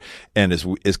whatever and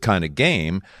is kind of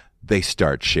game, they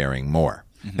start sharing more.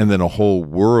 And then a whole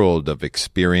world of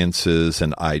experiences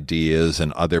and ideas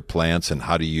and other plants and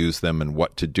how to use them and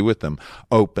what to do with them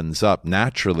opens up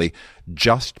naturally.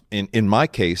 Just in my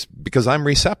case, because I'm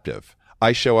receptive.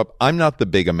 I show up. I'm not the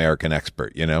big American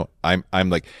expert, I'm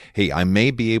like, hey, I may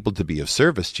be able to be of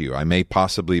service to you. I may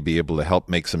possibly be able to help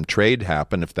make some trade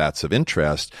happen if that's of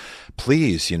interest.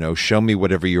 Please, show me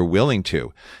whatever you're willing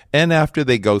to. And after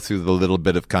they go through the little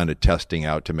bit of kind of testing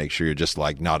out to make sure you're just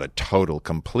like not a total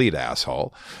complete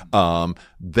asshole,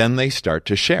 then they start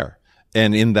to share.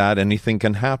 And in that, anything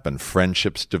can happen.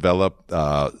 Friendships develop,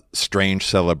 strange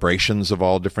celebrations of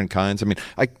all different kinds. I mean,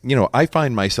 I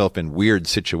find myself in weird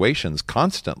situations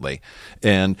constantly.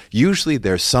 And usually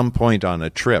there's some point on a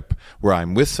trip where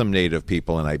I'm with some native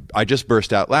people and I just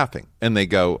burst out laughing. And they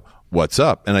go, what's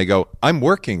up? And I go, I'm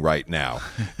working right now.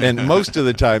 And most of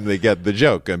the time they get the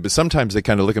joke. But sometimes they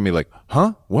kind of look at me like,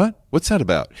 huh? What? What's that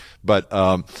about? But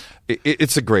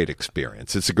it's a great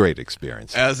experience. It's a great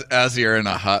experience. As you're in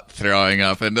a hut throwing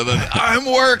up into the, I'm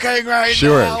working right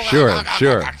now.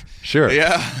 Sure.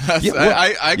 Yeah.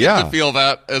 I get to feel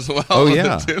that as well. Oh,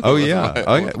 yeah. Too,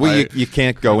 Well, you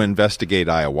can't go investigate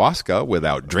ayahuasca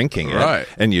without drinking it. Right.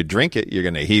 And you drink it, you're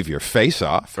going to heave your face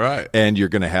off. Right. And you're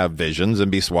going to have visions and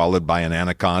be swallowed by an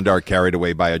anaconda or carried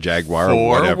away by a jaguar or For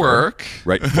whatever. work.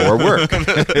 Right, for work.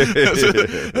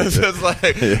 It's just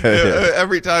like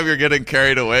every time you're getting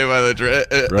carried away by the drink.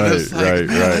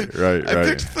 Right. I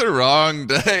picked the wrong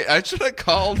day. I should have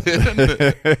called in.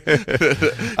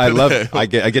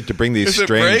 I get to bring these Is it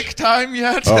strange break time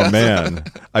yet? Oh man,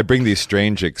 I bring these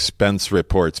strange expense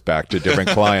reports back to different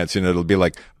clients. It'll be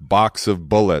like box of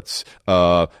bullets,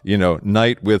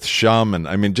 night with shaman.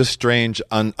 I mean, just strange,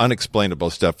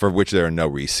 unexplainable stuff for which there are no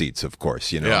receipts. Of course,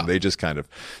 they just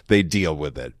they deal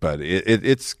with it. But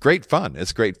it's great fun.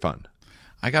 It's great fun.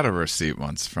 I got a receipt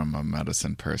once from a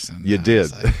medicine person. You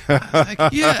did? I was like,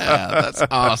 yeah, that's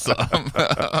awesome.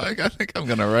 I think I'm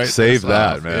going to write Save this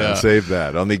that, off. man. Yeah. Save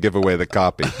that. Only give away the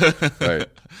copy. Right.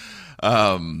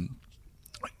 And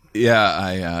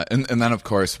then of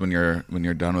course when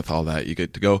you're done with all that, you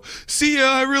get to go, see ya,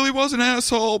 I really was an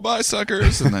asshole, bye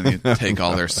suckers, and then you take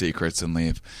all their secrets and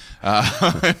leave.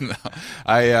 What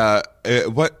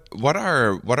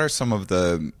are some of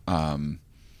the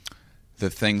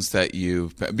things that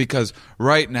because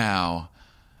right now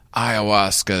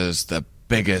ayahuasca is the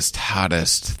biggest,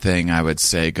 hottest thing I would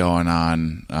say going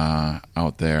on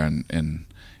out there in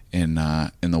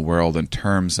the world in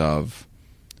terms of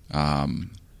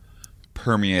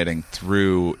permeating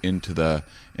through into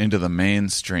the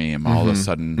mainstream. All of a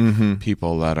sudden,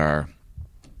 people that are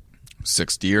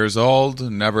 60 years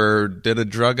old, never did a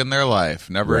drug in their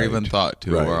life, never even thought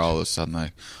to, or all of a sudden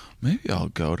like, maybe I'll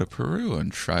go to Peru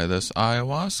and try this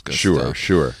ayahuasca stuff.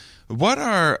 Sure. What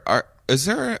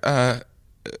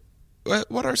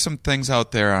what are some things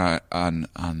out there on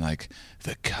like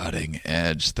the cutting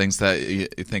edge, things that you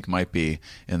think might be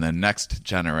in the next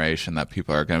generation that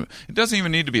people are going to, it doesn't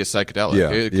even need to be a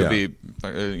psychedelic. It could be,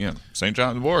 St.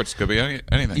 John's Wort, it could be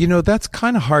anything. That's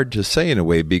kind of hard to say in a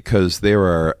way because there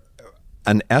are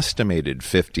an estimated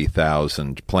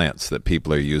 50,000 plants that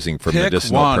people are using for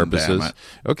medicinal purposes.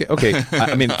 Okay.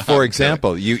 I mean, for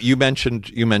example, you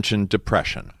mentioned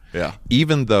depression. Yeah.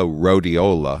 Even though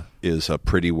rhodiola is a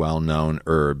pretty well-known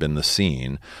herb in the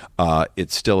scene,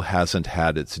 it still hasn't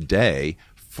had its day.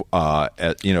 I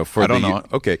don't know.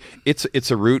 Okay, it's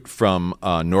a root from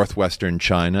northwestern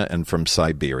China and from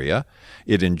Siberia.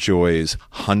 It enjoys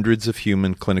hundreds of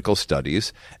human clinical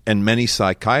studies, and many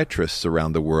psychiatrists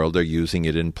around the world are using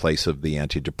it in place of the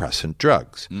antidepressant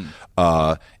drugs.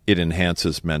 It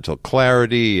enhances mental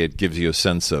clarity. It gives you a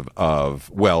sense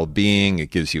of well-being. It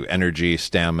gives you energy,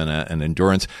 stamina, and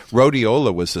endurance.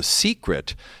 Rhodiola was a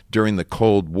secret during the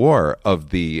Cold War of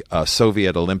the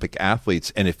Soviet Olympic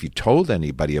athletes, and if you told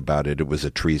anybody about it, it was a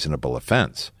treasonable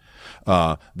offense.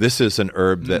 This is an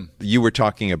herb that you were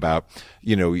talking about.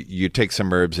 You take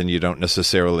some herbs and you don't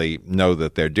necessarily know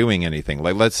that they're doing anything.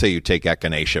 Like, let's say you take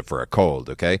echinacea for a cold,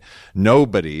 okay?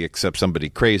 Nobody except somebody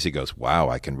crazy goes, wow,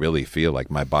 I can really feel like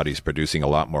my body's producing a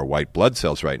lot more white blood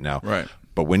cells right now. Right.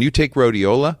 But when you take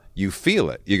rhodiola, you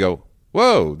feel it. You go,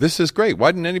 whoa, this is great.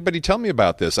 Why didn't anybody tell me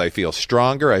about this? I feel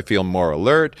stronger. I feel more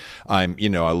alert. I'm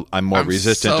more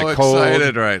resistant to cold. I'm so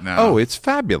excited right now. Oh, it's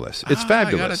fabulous. It's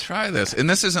fabulous. I got to try this. And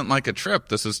this isn't like a trip.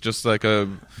 This is just like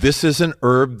This is an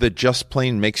herb that just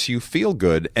plain makes you feel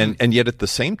good. And yet at the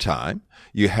same time,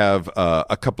 you have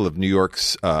a couple of New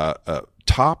York's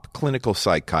top clinical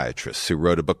psychiatrists who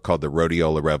wrote a book called The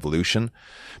Rhodiola Revolution.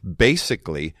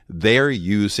 Basically, they're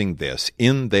using this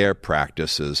in their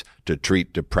practices to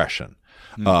treat depression.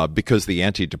 Because the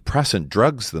antidepressant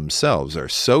drugs themselves are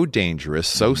so dangerous,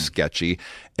 so sketchy.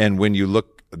 And when you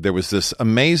look, there was this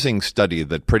amazing study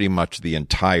that pretty much the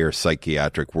entire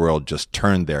psychiatric world just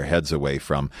turned their heads away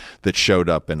from, that showed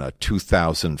up in a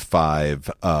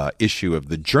 2005 issue of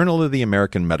the Journal of the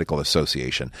American Medical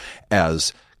Association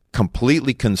as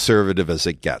completely conservative as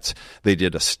it gets. They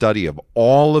did a study of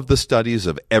all of the studies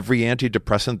of every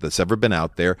antidepressant that's ever been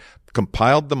out there,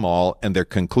 compiled them all, and their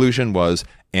conclusion was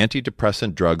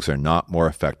antidepressant drugs are not more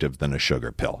effective than a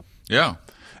sugar pill. Yeah.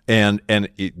 And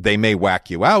they may whack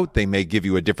you out. They may give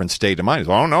you a different state of mind.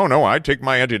 Oh, no, I take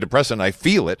my antidepressant. I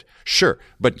feel it. Sure.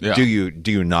 But do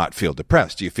you not feel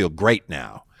depressed? Do you feel great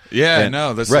now? Yeah,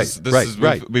 no, this is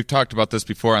right. We've talked about this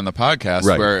before on the podcast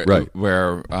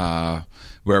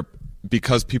where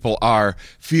because people are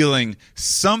feeling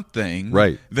something,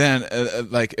 Right. then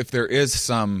like if there is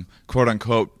some quote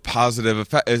unquote positive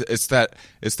effect, it's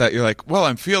that you're like, well,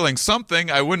 I'm feeling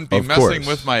something. I wouldn't be Of messing course.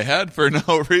 with my head for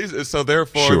no reason. So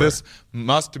therefore, Sure. this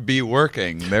must be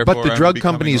working. Therefore, But the I'm drug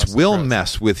becoming companies less will depressed.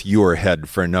 mess with your head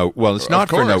for no. Well, it's not Of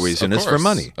course, for no reason. of It's for course,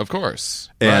 money. of course.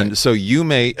 And Right. so you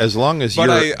may, as long as But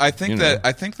you're. I think you know. that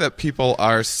I think that people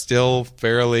are still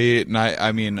fairly.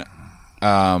 I mean,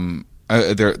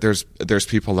 there's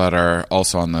people that are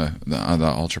also on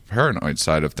the ultra paranoid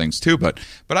side of things too. But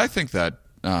I think that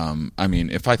I mean,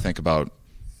 if I think about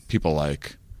people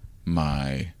like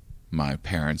my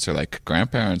parents or like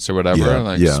grandparents or whatever, Yeah,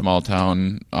 like yeah. small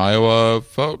town Iowa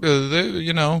folk, they,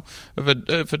 you know,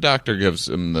 if a doctor gives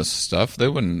them this stuff, they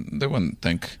wouldn't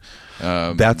think.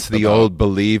 That's the about- old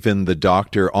believe in the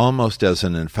doctor almost as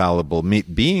an infallible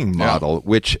being model,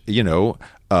 which, you know,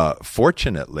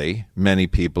 fortunately, many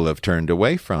people have turned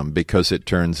away from, because it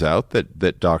turns out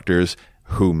that doctors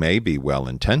who may be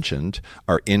well-intentioned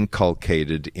are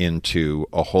inculcated into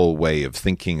a whole way of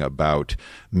thinking about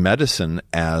medicine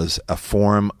as a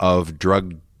form of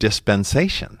drug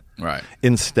dispensation. Right.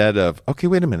 Instead of, okay,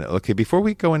 wait a minute. Okay, before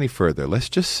we go any further, let's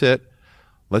just sit.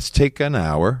 Let's take an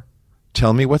hour.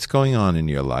 Tell me what's going on in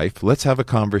your life. Let's have a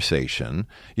conversation.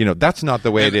 You know, that's not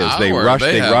the way it An is. They hour. rush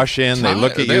They have rush in, they time.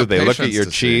 look at They you, have they look at patience your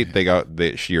to sheet, see. they go,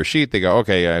 your sheet, they go,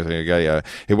 okay,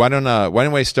 hey, why don't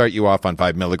I start you off on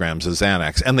 5 milligrams of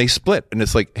Xanax? And they split. And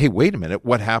it's like, hey, wait a minute.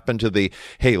 What happened to the,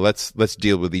 hey, let's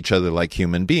deal with each other like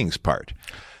human beings part?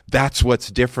 That's what's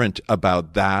different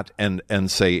about that and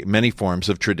say many forms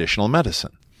of traditional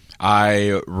medicine.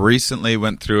 I recently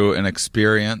went through an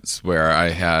experience where I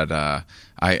had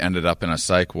I ended up in a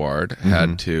psych ward,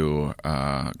 had to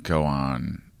go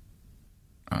on.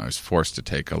 I was forced to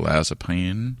take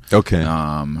olanzapine, Okay.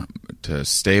 to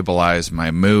stabilize my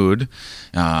mood,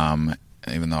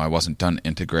 even though I wasn't done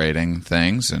integrating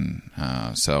things, and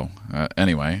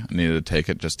anyway, I needed to take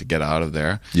it just to get out of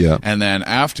there. Yeah. And then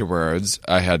afterwards,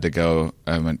 I had to go.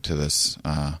 I went to this.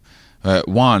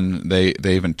 One, they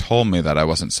even told me that I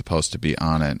wasn't supposed to be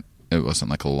on it. It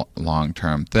wasn't like a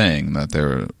long-term thing, that they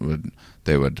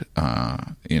would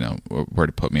you know, were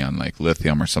to put me on like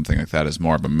lithium or something like that as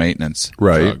more of a maintenance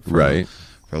drug for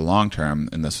the long term,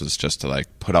 and this was just to like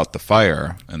put out the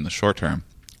fire in the short term.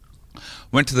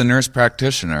 Went to the nurse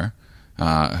practitioner,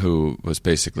 who was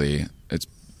basically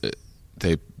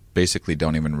they basically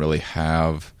don't even really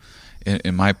have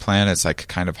in my plan. It's like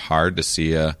kind of hard to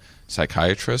see a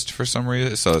psychiatrist for some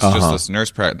reason, so it's just this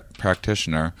nurse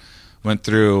practitioner. Went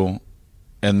through,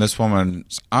 and this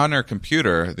woman's on her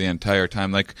computer the entire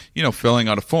time, like, you know, filling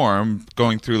out a form,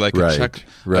 going through like a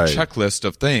checklist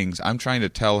of things. I'm trying to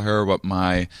tell her what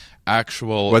my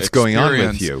actual What's going on with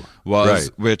experience you was,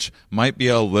 Right. which might be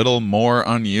a little more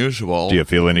unusual. Do you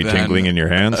feel any than- tingling in your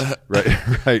hands?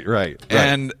 Right.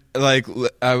 And like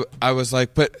I was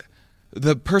like, but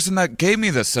the person that gave me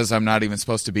this says I'm not even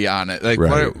supposed to be on it. Like,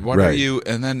 Right, what are right. you?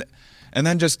 And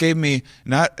then just gave me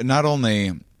not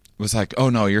only was like, oh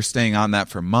no, you're staying on that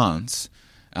for months,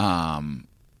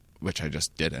 which I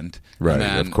just didn't. Right, And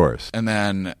then, of course. And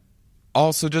then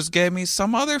also just gave me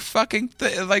some other fucking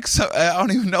thing, like, so I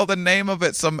don't even know the name of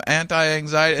it, some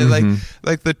anti-anxiety,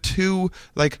 like the two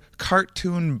like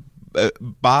cartoon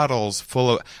bottles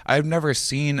full of. I've never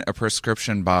seen a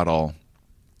prescription bottle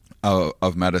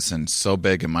of medicine so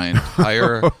big in my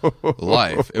entire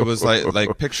life. It was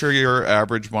like picture your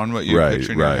average one, what you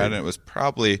picture in your head, and it was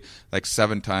probably like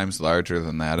 7 times larger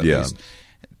than that at least.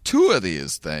 2 of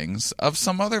these things of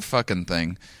some other fucking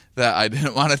thing that I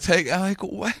didn't want to take. I'm like,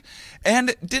 what?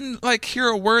 And didn't like hear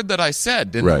a word that I said.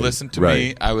 Didn't listen to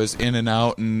me. I was in and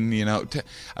out, and you know,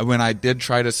 when I did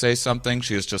try to say something,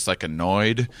 she was just like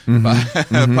annoyed and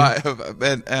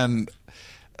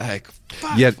like.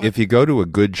 Yet, if you go to a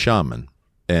good shaman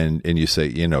and you say,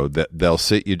 you know, that they'll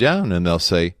sit you down and they'll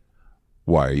say,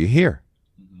 "Why are you here?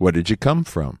 What did you come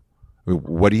from?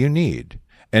 What do you need?"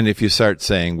 And if you start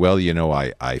saying, well, you know,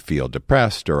 I feel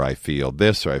depressed, or I feel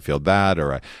this, or I feel that,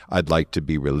 or I'd like to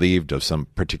be relieved of some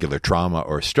particular trauma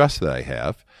or stress that I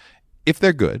have, if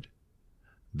they're good,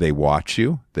 they watch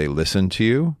you, they listen to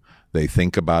you, they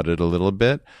think about it a little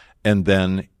bit, and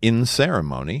then in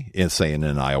ceremony, say in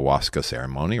an ayahuasca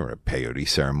ceremony or a peyote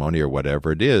ceremony or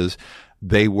whatever it is,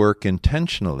 they work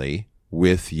intentionally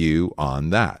with you on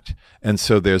that. And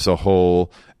so there's a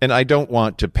whole, and I don't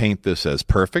want to paint this as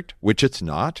perfect, which it's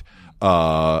not,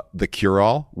 the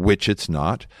cure-all, which it's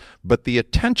not, but the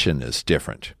attention is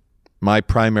different. My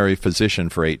primary physician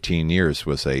for 18 years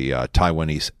was a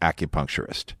Taiwanese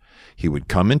acupuncturist. He would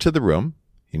come into the room.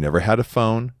 He never had a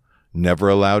phone, never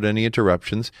allowed any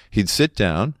interruptions. He'd sit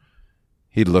down.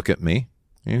 he'd look at me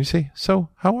and he'd say, "So,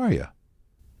 how are you?"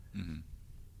 Mm-hmm.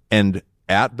 And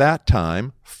at that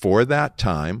time, for that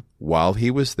time, while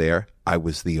he was there, I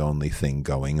was the only thing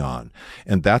going on.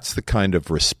 And that's the kind of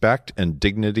respect and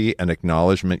dignity and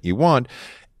acknowledgement you want.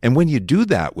 And when you do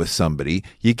that with somebody,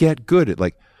 you get good at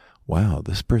like, wow,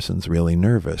 this person's really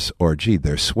nervous, or gee,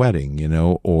 they're sweating,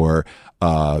 or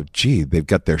gee, they've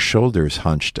got their shoulders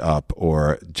hunched up,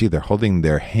 or gee, they're holding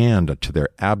their hand to their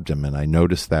abdomen. I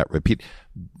noticed that repeat.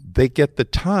 They get the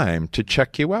time to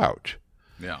check you out.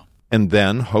 Yeah. And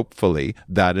then hopefully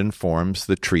that informs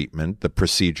the treatment, the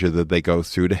procedure that they go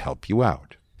through to help you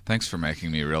out. Thanks for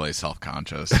making me really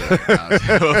self-conscious about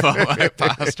my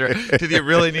posture. Did you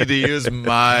really need to use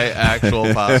my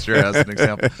actual posture as an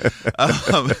example?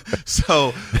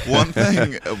 So one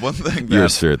thing You're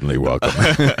certainly welcome.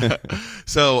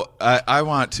 So I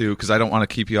want to, because I don't want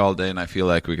to keep you all day, and I feel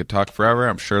like we could talk forever.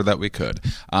 I'm sure that we could.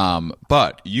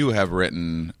 But you have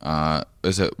written,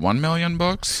 is it 1 million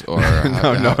books? Or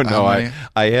No.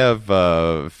 I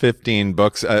have 15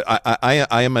 books.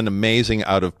 I am an amazing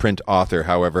out-of-print author,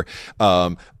 however.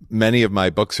 Many of my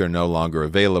books are no longer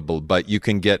available, but you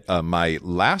can get my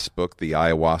last book, the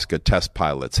Ayahuasca Test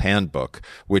Pilot's Handbook,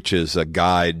 which is a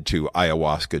guide to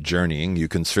ayahuasca journeying. You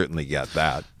can certainly get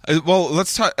that. Well,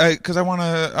 let's talk, because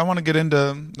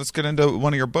let's get into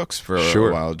one of your books for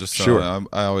a while. Just so sure.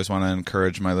 I always want to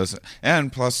encourage my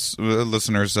and plus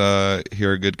listeners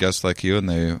hear a good guest like you, and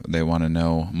they want to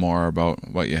know more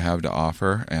about what you have to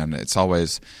offer. And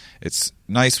it's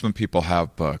nice when people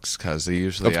have books, because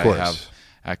usually I have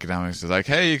academics is like,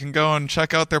 hey, you can go and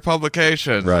check out their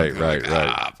publications. Right.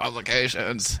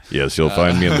 Publications. Yes, you'll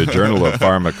find me in the Journal of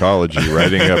Pharmacology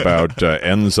writing about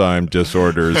enzyme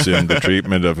disorders in the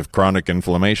treatment of chronic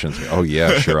inflammation. Oh,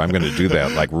 yeah, sure, I'm going to do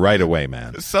that, like right away,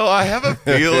 man. So I have a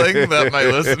feeling that my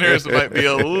listeners might be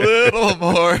a little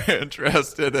more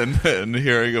interested in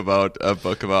hearing about a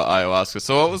book about ayahuasca.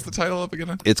 So what was the title of it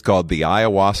again? It's called The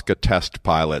Ayahuasca Test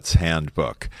Pilot's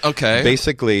Handbook. Okay.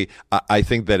 Basically, I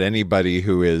think that anybody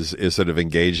who is sort of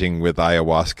engaging with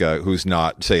ayahuasca who's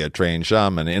not, say, a trained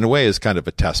shaman, in a way is kind of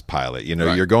a test pilot.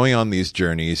 Right. You're going on these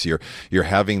journeys, you're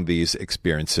having these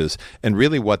experiences, and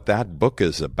really what that book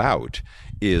is about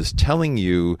is telling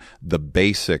you the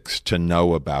basics to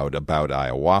know about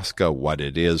ayahuasca, what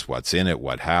it is, what's in it,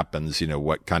 what happens,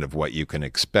 what you can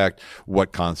expect,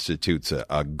 what constitutes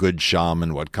a good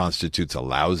shaman, what constitutes a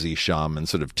lousy shaman,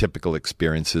 sort of typical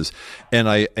experiences. And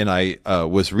I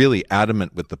was really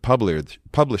adamant with the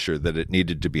publisher that it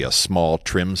needed to be a small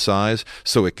trim size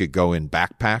so it could go in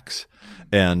backpacks.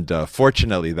 And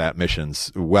fortunately, that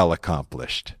mission's well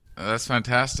accomplished. That's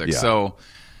fantastic. Yeah. So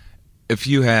if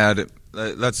you had,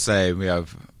 let's say we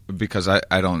have, because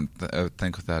I don't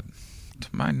think with that, to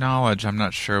my knowledge, I'm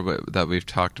not sure that we've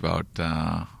talked about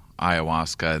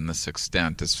ayahuasca in this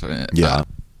extent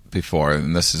before.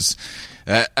 And this is,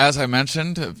 as I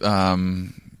mentioned,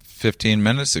 15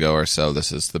 minutes ago or so,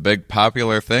 this is the big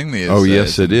popular thing these days.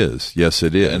 Yes, it is. Yes,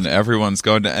 it is. And everyone's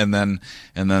going to, and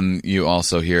then you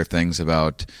also hear things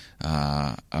about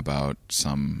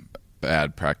some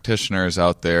bad practitioners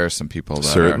out there, some people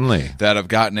that have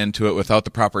gotten into it without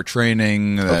the proper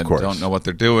training, that don't know what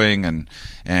they're doing, and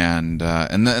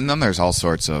then there's all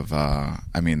sorts of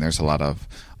there's a lot of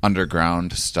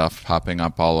underground stuff popping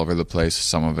up all over the place,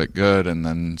 some of it good, and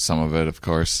then some of it, of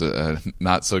course,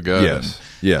 not so good.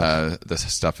 Yes.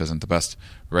 This stuff isn't the best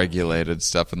regulated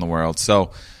stuff in the world.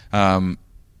 So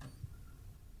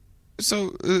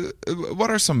what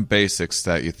are some basics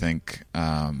that you think?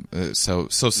 So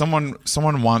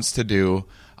someone wants to do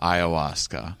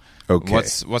ayahuasca. Okay.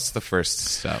 What's the first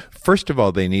step? First of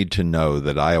all, they need to know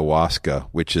that ayahuasca,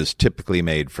 which is typically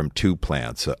made from two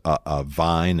plants, a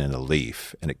vine and a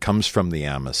leaf, and it comes from the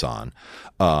Amazon,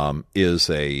 is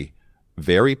a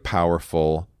very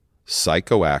powerful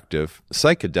psychedelic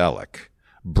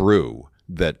brew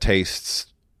that tastes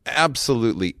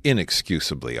absolutely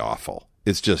inexcusably awful.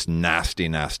 It's just nasty,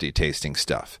 nasty tasting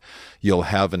stuff. You'll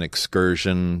have an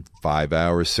excursion 5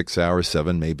 hours, 6 hours,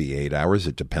 7, maybe 8 hours.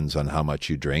 It depends on how much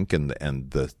you drink and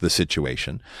the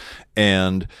situation.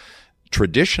 And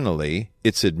traditionally,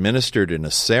 it's administered in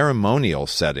a ceremonial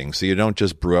setting, so you don't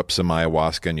just brew up some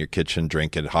ayahuasca in your kitchen,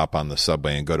 drink it, hop on the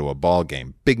subway, and go to a ball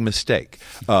game. Big mistake.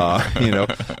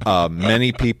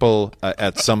 Many people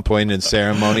at some point in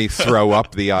ceremony throw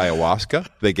up the ayahuasca.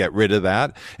 They get rid of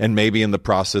that, and maybe in the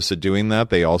process of doing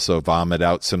that, they also vomit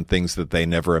out some things that they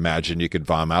never imagined you could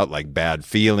vomit out, like bad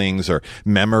feelings or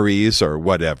memories or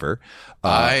whatever.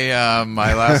 My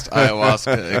last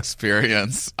ayahuasca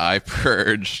experience, I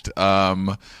purged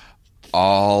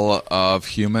all of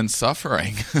human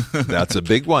suffering. That's a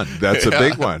big one. That's a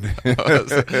big one.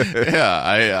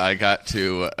 I got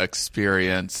to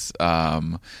experience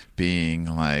being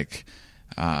like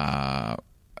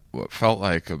what felt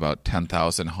like about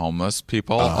 10,000 homeless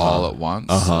people all at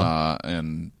once,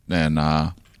 and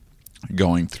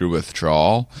going through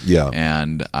withdrawal. Yeah.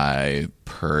 And I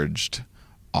purged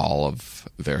all of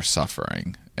their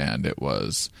suffering, and it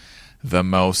was the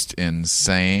most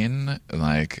insane.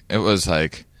 Like, it was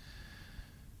like,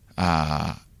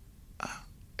 it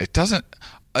doesn't.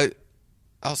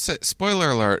 I'll say, spoiler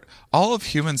alert, all of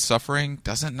human suffering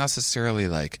doesn't necessarily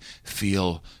like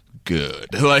feel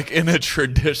good, like in a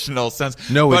traditional sense.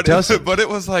 No, it doesn't. But it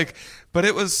was like,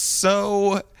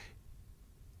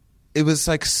 it was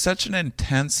like such an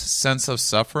intense sense of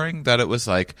suffering that it was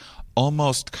like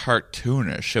almost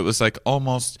cartoonish. It was like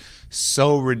almost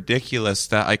so ridiculous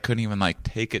that I couldn't even like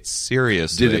take it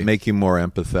seriously. Did it make you more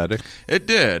empathetic? It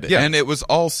did. Yeah. And it was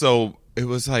also, it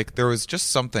was like there was just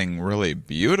something really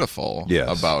beautiful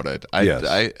about it.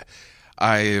 I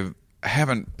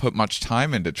haven't put much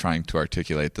time into trying to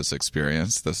articulate this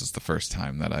experience. This is the first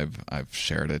time that I've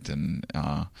shared it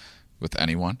with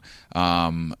anyone.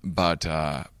 But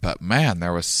man,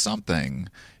 there was something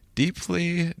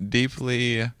deeply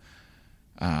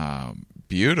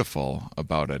beautiful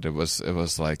about it. It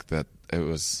was like that. It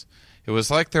was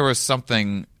like there was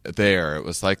something there. It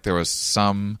was like there was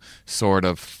some sort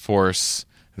of force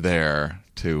there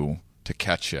to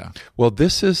catch you. Well,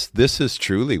 this is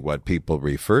truly what people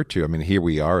refer to. I mean, here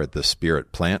we are at the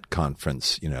Spirit Plant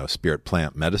Conference, Spirit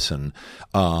Plant Medicine.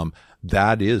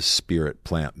 That is Spirit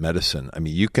Plant Medicine. I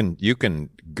mean, you can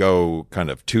go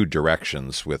kind of two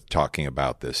directions with talking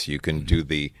about this. You can do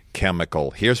the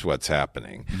chemical, here's what's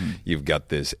happening. You've got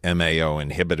this MAO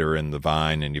inhibitor in the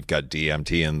vine, and you've got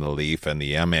DMT in the leaf, and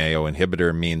the MAO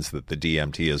inhibitor means that the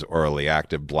DMT is orally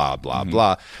active, blah, blah,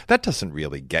 blah. That doesn't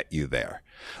really get you there.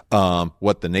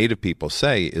 What the native people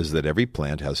say is that every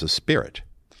plant has a spirit,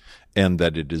 and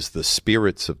that it is the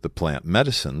spirits of the plant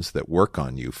medicines that work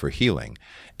on you for healing.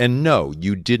 And no,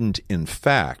 you didn't, in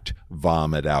fact,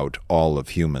 vomit out all of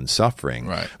human suffering,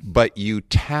 right, but you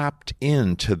tapped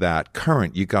into that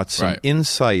current. You got some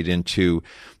insight into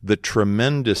the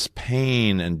tremendous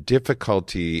pain and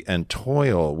difficulty and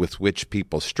toil with which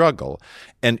people struggle.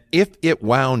 And if it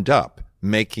wound up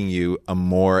making you a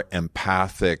more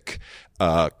empathic,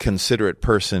 considerate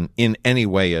person in any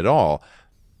way at all,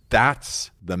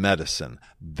 that's the medicine.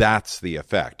 That's the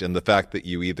effect. And the fact that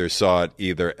you either saw it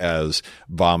either as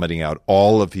vomiting out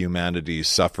all of humanity's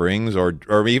sufferings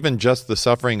or even just the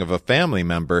suffering of a family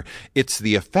member, it's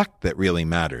the effect that really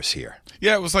matters here.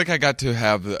 Yeah, it was like I got to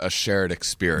have a shared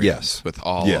experience with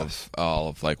all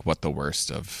of like what the worst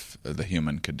of the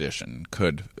human condition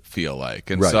could feel like.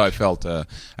 And so I felt a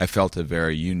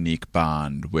very unique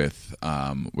bond with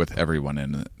everyone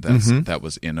in that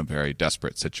was in a very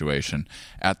desperate situation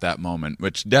at that moment,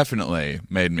 which definitely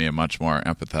made me a much more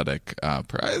empathetic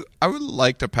I would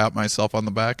like to pat myself on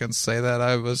the back and say that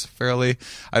I've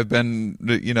been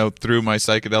through my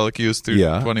psychedelic use through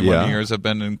 21 years, I've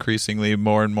been increasingly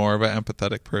more and more of an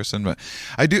empathetic person. But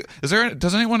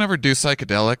does anyone ever do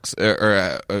psychedelics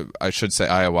or I should say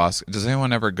ayahuasca? Does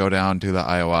anyone ever go down to the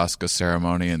ayahuasca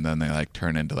ceremony and then they like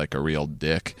turn into like a real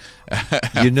dick?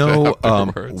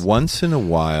 Once in a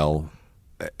while,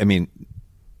 I mean,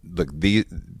 the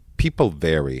people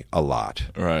vary a lot.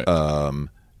 Right.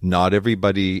 Not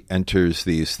everybody enters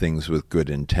these things with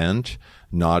good intent.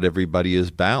 Not everybody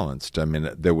is balanced. I mean,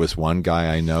 there was one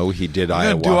guy I know, he did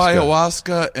ayahuasca. Do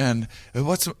ayahuasca, and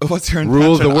what's your intention?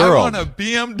 Rule the world. I want a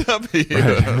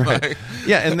BMW. Right.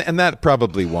 Yeah, and that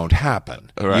probably won't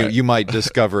happen. Right. You might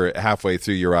discover halfway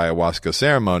through your ayahuasca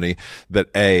ceremony that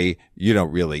A, you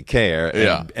don't really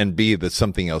care, and B, that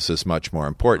something else is much more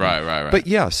important. Right. But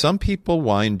yeah, some people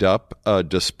wind up,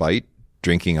 despite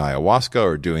drinking ayahuasca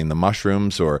or doing the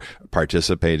mushrooms or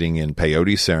participating in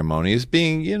peyote ceremonies,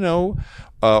 being,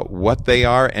 what they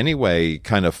are anyway,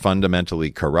 kind of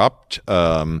fundamentally corrupt,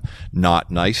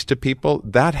 not nice to people.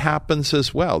 That happens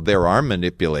as well. There are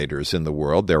manipulators in the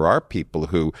world. There are people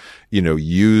who,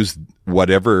 use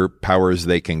whatever powers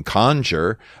they can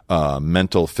conjure,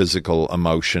 mental, physical,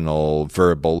 emotional,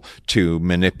 verbal, to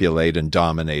manipulate and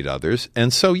dominate others.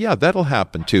 And so, yeah, that'll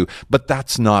happen too, but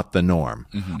that's not the norm.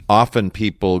 Often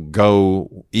people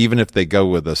go, even if they go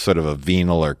with a sort of a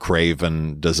venal or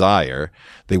craven desire,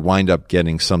 they wind up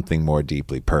getting something more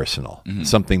deeply personal,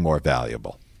 something more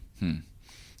valuable.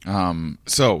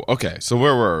 So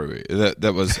where were we?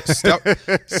 That was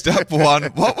step one.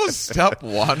 What was step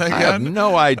one again? I have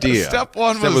no idea. Step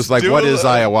one was like, what is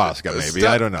ayahuasca? Maybe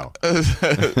I don't know.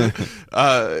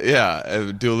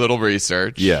 Do a little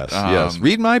research. Yes.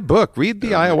 Read my book. Read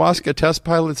the Ayahuasca Test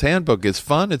Pilot's Handbook. It's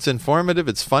fun. It's informative.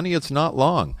 It's funny. It's not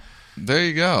long. There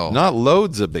you go. Not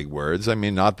loads of big words. I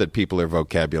mean, not that people are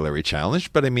vocabulary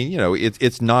challenged, but I mean,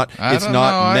 it's not. It's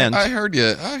not meant. I heard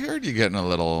you getting a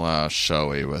little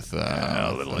showy with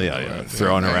a little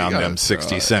throwing around them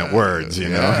 60-cent words. You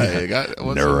know, you got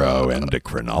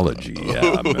neuroendocrinology.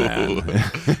 Yeah,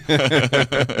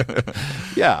 man.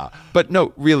 Yeah, but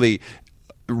no, really.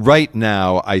 Right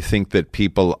now, I think that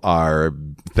people are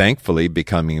thankfully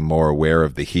becoming more aware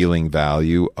of the healing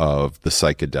value of the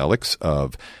psychedelics.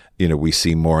 We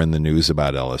see more in the news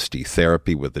about LSD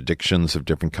therapy with addictions of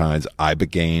different kinds.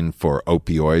 Ibogaine for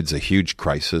opioids, a huge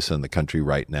crisis in the country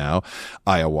right now.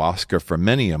 Ayahuasca for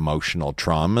many emotional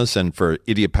traumas and for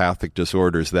idiopathic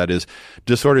disorders, that is,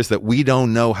 disorders that we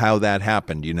don't know how that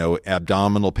happened.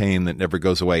 Abdominal pain that never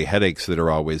goes away, headaches that are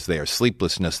always there,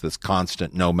 sleeplessness that's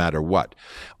constant no matter what.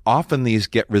 Often these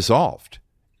get resolved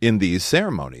in these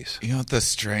ceremonies. You know what the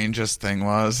strangest thing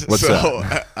was? What's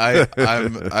that?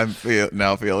 I'm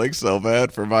now feeling so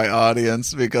bad for my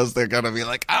audience because they're gonna be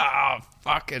like,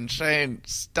 fucking Shane,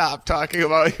 stop talking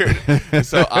about your.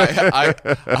 So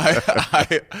I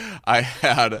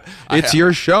had. It's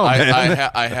your show, man.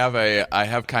 I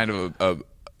have kind of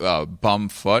a bum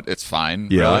foot. It's fine.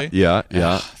 Yeah, really. Yeah.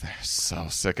 They're so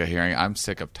sick of hearing. I'm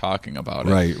sick of talking about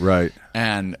it. Right.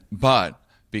 But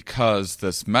because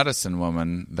this medicine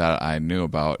woman that I knew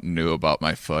about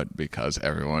my foot, because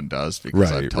everyone does, because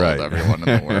I've told everyone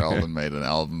in the world and made an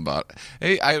album about,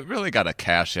 hey, I really got to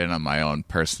cash in on my own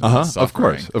personal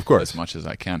suffering. Of course. As much as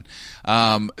I can.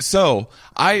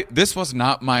 This was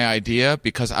not my idea,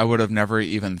 because I would have never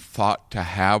even thought to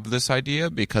have this idea,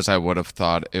 because I would have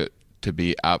thought it to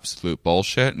be absolute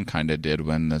bullshit, and kind of did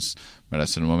when this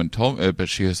medicine woman told me. But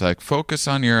she was like, focus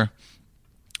on your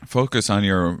foot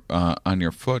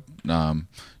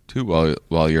too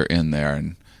while you're in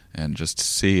there, and just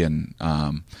see,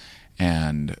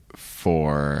 and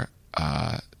for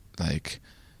like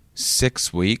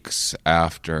 6 weeks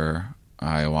after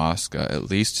ayahuasca, at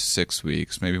least 6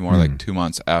 weeks, maybe more like 2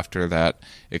 months after that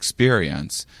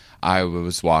experience, I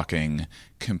was walking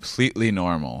completely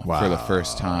normal for the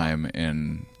first time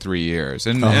in 3 years,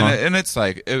 and it's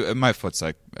like my foot's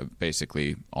like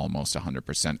basically almost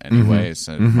 100% anyway.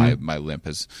 So my limp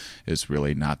is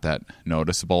really not that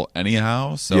noticeable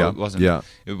anyhow. So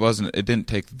it didn't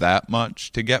take that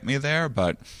much to get me there,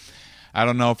 but I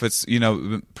don't know if it's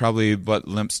probably what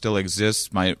limp still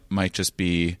exists might just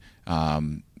be a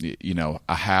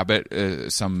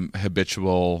habit, some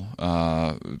habitual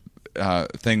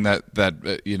thing that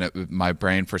my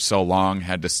brain for so long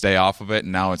had to stay off of it,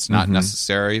 and now it's not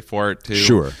necessary for it to.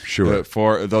 Sure.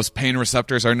 For those pain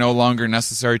receptors are no longer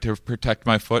necessary to protect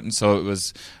my foot, and so it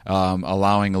was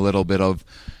allowing a little bit of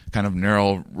kind of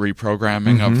neural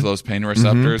reprogramming of those pain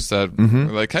receptors that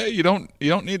were like, hey, you don't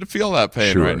need to feel that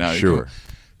pain right now. Sure.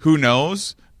 Who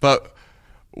knows? But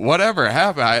whatever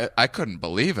happened, I couldn't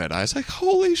believe it. I was like,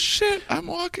 holy shit, I'm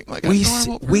walking like a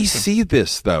normal person. We see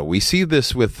this, though. We see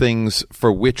this with things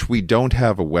for which we don't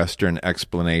have a Western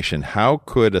explanation. How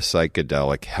could a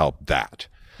psychedelic help that?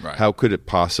 Right. How could it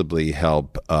possibly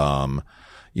help,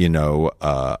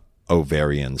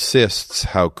 ovarian cysts?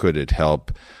 How could it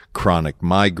help chronic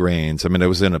migraines? I mean, I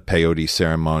was in a peyote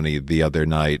ceremony the other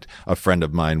night. A friend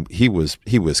of mine, he was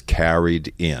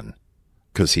carried in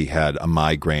because he had a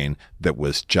migraine that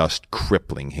was just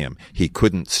crippling him. He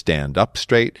couldn't stand up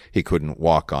straight. He couldn't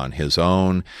walk on his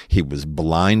own. He was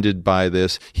blinded by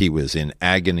this. He was in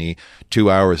agony. 2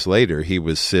 hours later, he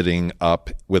was sitting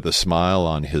up with a smile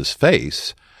on his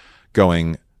face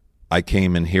going, I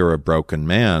came in here a broken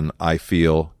man. I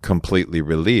feel completely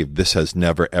relieved. This has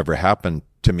never, ever happened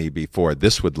to me before.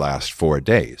 This would last 4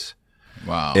 days.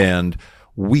 Wow. And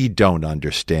we don't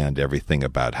understand everything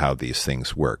about how these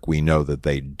things work. We know that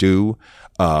they do.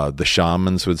 The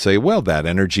shamans would say, well, that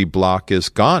energy block is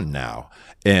gone now.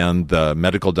 And the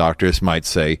medical doctors might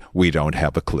say, we don't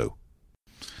have a clue.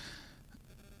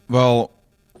 Well,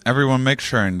 everyone make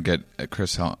sure and get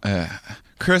Chris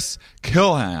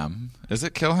Kilham. Is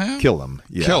it Kilham? Kilham,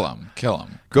 yeah.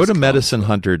 Kilham. Go to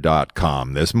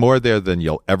medicinehunter.com. There's more there than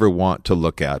you'll ever want to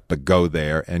look at, but go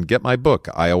there and get my book,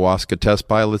 Ayahuasca Test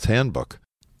Pilot's Handbook.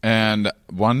 And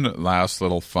one last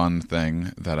little fun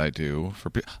thing that I do for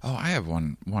people. Oh, I have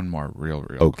one more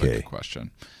real quick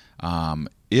question.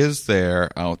 is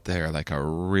there out there like a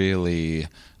really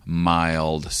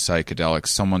mild psychedelic?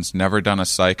 Someone's never done a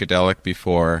psychedelic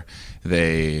before.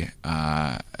 They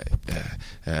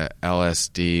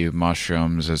LSD,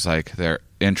 mushrooms is like they're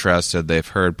interested. They've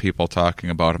heard people talking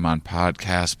about them on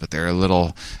podcasts, but they're a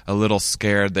little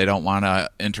scared. They don't want an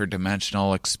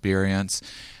interdimensional experience.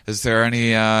 Is there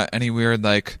any weird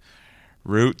like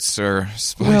roots or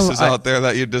spices out there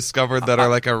that you discovered that are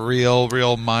like a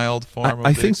real mild form of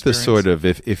I the think experience? the sort of,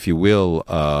 if you will,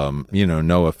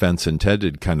 no offense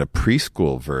intended, kind of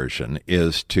preschool version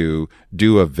is to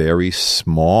do a very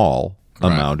small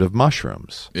amount of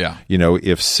mushrooms. Yeah.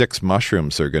 If 6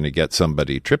 mushrooms are going to get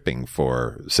somebody tripping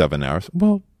for 7 hours,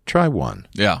 well, try one.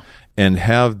 Yeah. And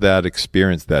have that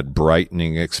experience, that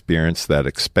brightening experience, that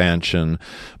expansion,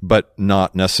 but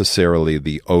not necessarily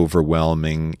the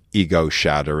overwhelming,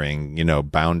 ego-shattering,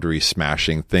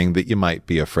 boundary-smashing thing that you might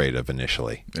be afraid of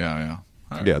initially. Yeah.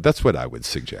 Right. Yeah, that's what I would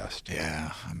suggest.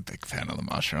 Yeah, I'm a big fan of the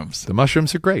mushrooms. The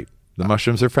mushrooms are great. The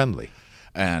mushrooms are friendly.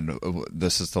 And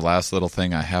this is the last little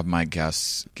thing. I have my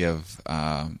guests give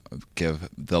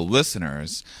the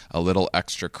listeners a little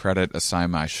extra credit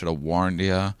assignment. I should have warned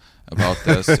you about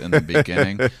this in the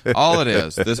beginning. All it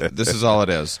is, this is all it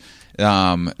is.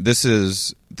 This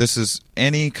is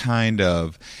any kind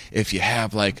of, if you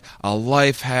have like a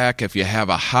life hack, if you have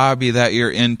a hobby that you're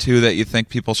into that you think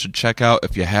people should check out,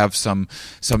 if you have some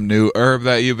new herb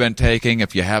that you've been taking,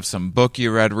 if you have some book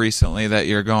you read recently that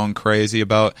you're going crazy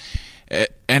about,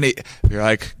 you're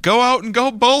like, go out and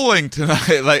go bowling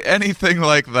tonight, like anything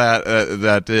like that,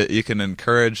 that you can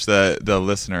encourage the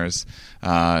listeners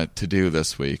to do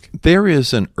this week. There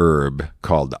is an herb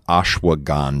called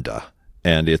ashwagandha,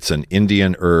 and it's an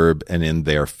Indian herb, and in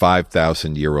their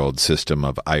 5,000-year-old system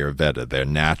of Ayurveda, their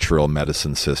natural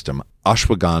medicine system,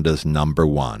 ashwagandha is number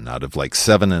 1 out of like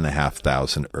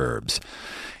 7,500 herbs.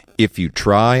 If you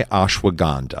try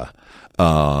ashwagandha,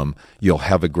 you'll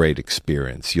have a great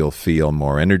experience. You'll feel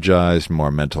more energized, more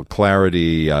mental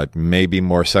clarity, maybe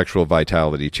more sexual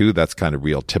vitality too. That's kind of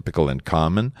real typical and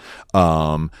common.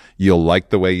 You'll like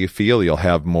the way you feel. You'll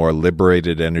have more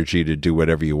liberated energy to do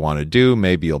whatever you want to do.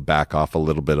 Maybe you'll back off a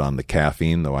little bit on the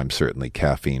caffeine, though I'm certainly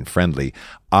caffeine friendly.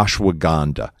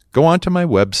 Ashwagandha. Go onto my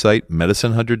website,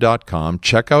 medicinehunter.com.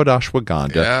 Check out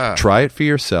ashwagandha. Yeah. Try it for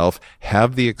yourself.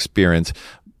 Have the experience.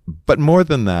 But more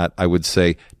than that, I would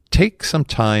say, take some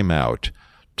time out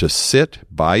to sit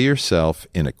by yourself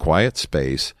in a quiet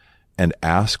space and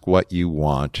ask what you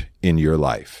want in your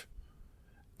life,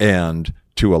 and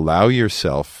to allow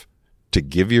yourself to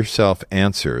give yourself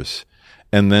answers,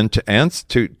 and then to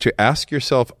ask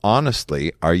yourself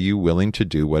honestly, are you willing to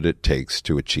do what it takes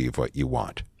to achieve what you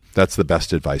want? That's the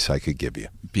best advice I could give you.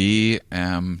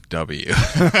 BMW.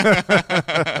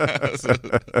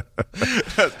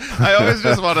 I always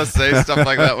just want to say stuff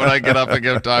like that when I get up and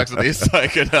give talks at these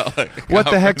psychedelic. What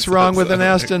the heck's wrong with an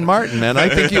Aston Martin, man? I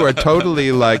think you are totally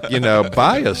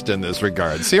biased in this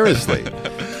regard. Seriously.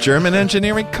 German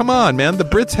engineering? Come on, man. The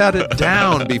Brits had it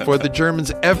down before the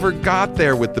Germans ever got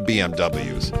there with the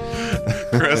BMWs.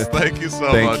 Chris, thank you so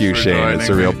much. Thank you, for Shane. joining It's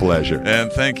a real me. pleasure.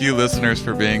 And thank you, listeners,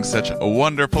 for being such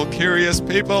wonderful, curious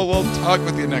people. We'll talk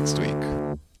with you next week.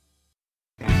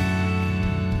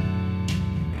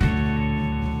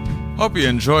 Hope you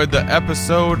enjoyed the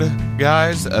episode,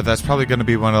 guys. That's probably going to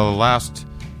be one of the last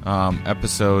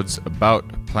episodes about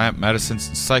plant medicines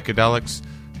and psychedelics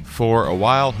for a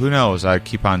while. Who knows? I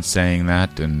keep on saying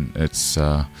that, and it's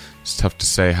tough to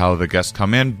say how the guests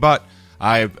come in, but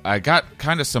I got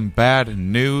kind of some bad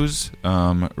news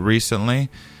recently.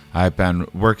 I've been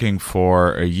working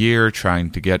for a year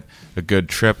trying to get a good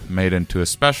trip made into a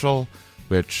special,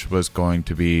 which was going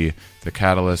to be the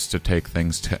catalyst to take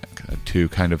things to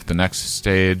kind of the next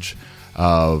stage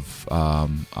of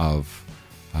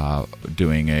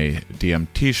doing a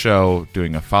DMT show,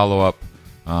 doing a follow-up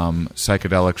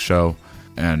psychedelic show,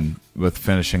 and with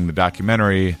finishing the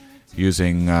documentary,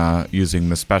 using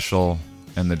the special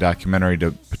and the documentary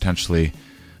to potentially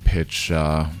pitch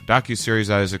docuseries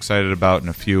I was excited about, and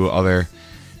a few other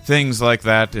things like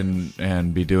that,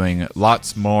 and be doing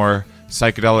lots more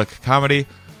psychedelic comedy.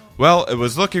 Well, it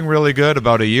was looking really good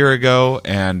about a year ago,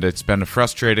 and it's been a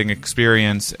frustrating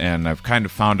experience, and I've kind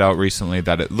of found out recently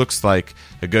that it looks like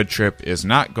A Good Trip is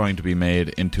not going to be made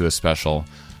into a special,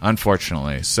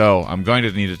 unfortunately. So I'm going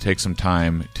to need to take some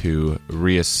time to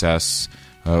reassess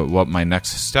what my next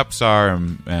steps are,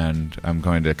 and I'm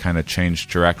going to kind of change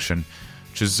direction,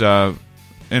 which is in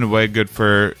a way good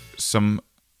for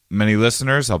many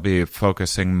listeners. I'll be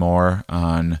focusing more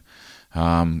on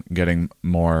getting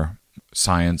more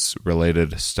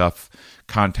science-related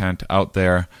content out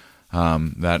there.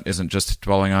 that isn't just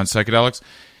dwelling on psychedelics.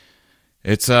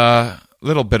 It's a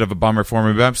little bit of a bummer for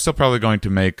me, but I'm still probably going to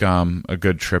make a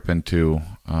good trip into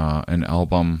an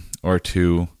album or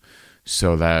two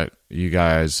so that you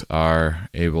guys are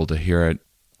able to hear it.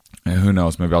 And who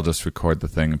knows, maybe I'll just record the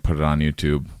thing and put it on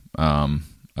YouTube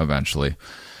eventually.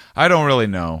 I don't really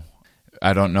know.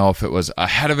 I don't know if it was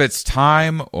ahead of its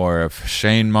time or if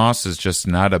Shane Moss is just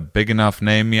not a big enough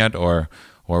name yet or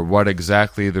what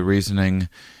exactly the reasoning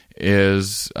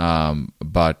is,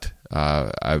 but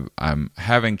I'm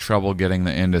having trouble getting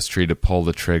the industry to pull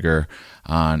the trigger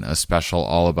on a special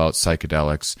all about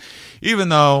psychedelics, even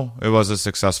though it was a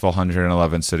successful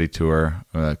 111 city tour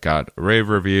that got rave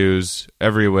reviews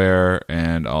everywhere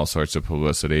and all sorts of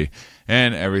publicity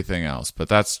and everything else. But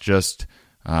that's just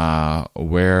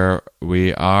where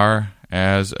we are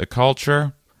as a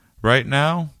culture right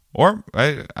now, or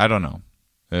I don't know.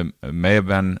 It may have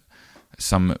been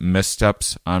some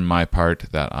missteps on my part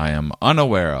that I am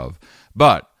unaware of.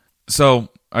 But so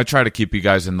I try to keep you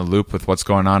guys in the loop with what's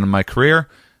going on in my career,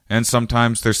 and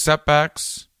sometimes there's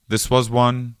setbacks. This was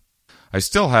one. I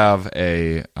still have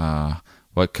a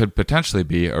what could potentially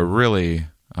be a really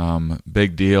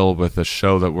big deal with a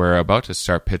show that we're about to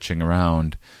start pitching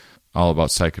around, all about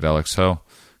psychedelics. So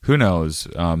who knows?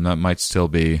 That might still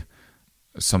be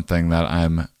something that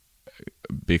I'm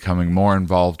becoming more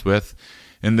involved with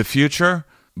in the future.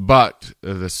 But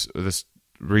this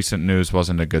recent news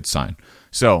wasn't a good sign.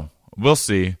 So we'll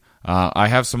see. I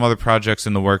have some other projects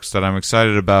in the works that I'm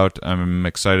excited about. I'm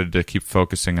excited to keep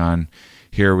focusing on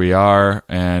Here We Are.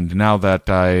 And now that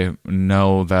I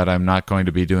know that I'm not going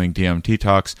to be doing DMT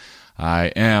talks,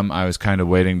 I was kind of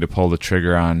waiting to pull the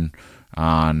trigger on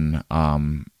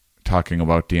talking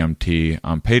about DMT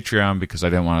on Patreon because I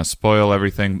didn't want to spoil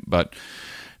everything. But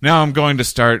now I'm going to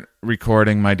start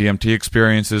recording my DMT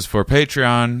experiences for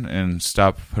Patreon and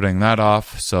stop putting that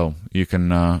off. So you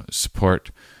can support,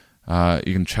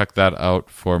 you can check that out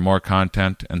for more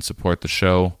content and support the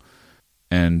show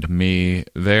and me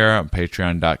there at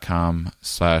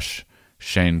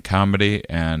patreon.com/Shane Comedy.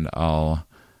 And I'll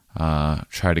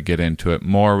try to get into it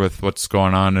more with what's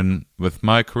going on with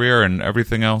my career and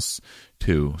everything else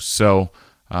too. So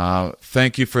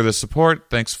thank you for the support.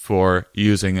 Thanks for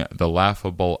using the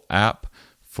Laughable app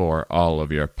for all of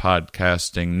your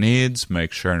podcasting needs.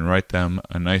 Make sure and write them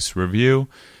a nice review.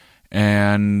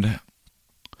 And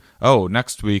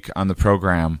next week on the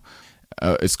program,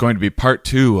 it's going to be part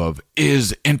 2 of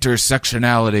Is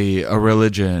Intersectionality a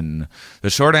Religion? The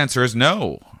short answer is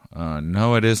no.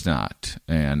 No, it is not.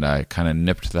 And I kind of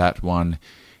nipped that one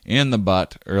in the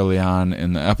butt early on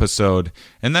in the episode.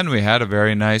 And then we had a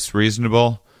very nice,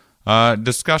 reasonable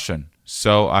discussion.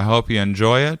 So I hope you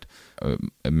enjoy it.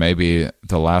 Maybe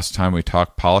the last time we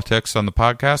talked politics on the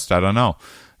podcast. I don't know.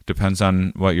 Depends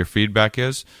on what your feedback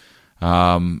is.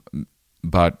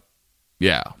 But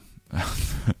yeah,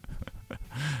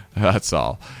 that's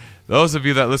all. Those of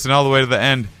you that listen all the way to the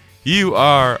end, you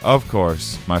are, of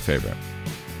course, my favorite.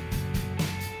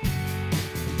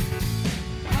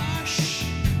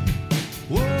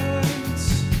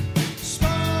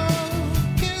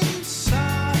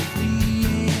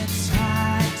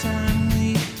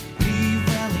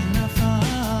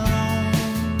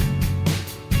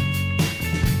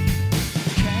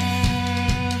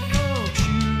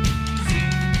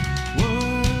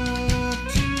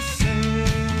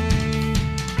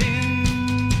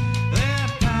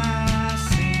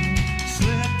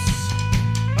 Slips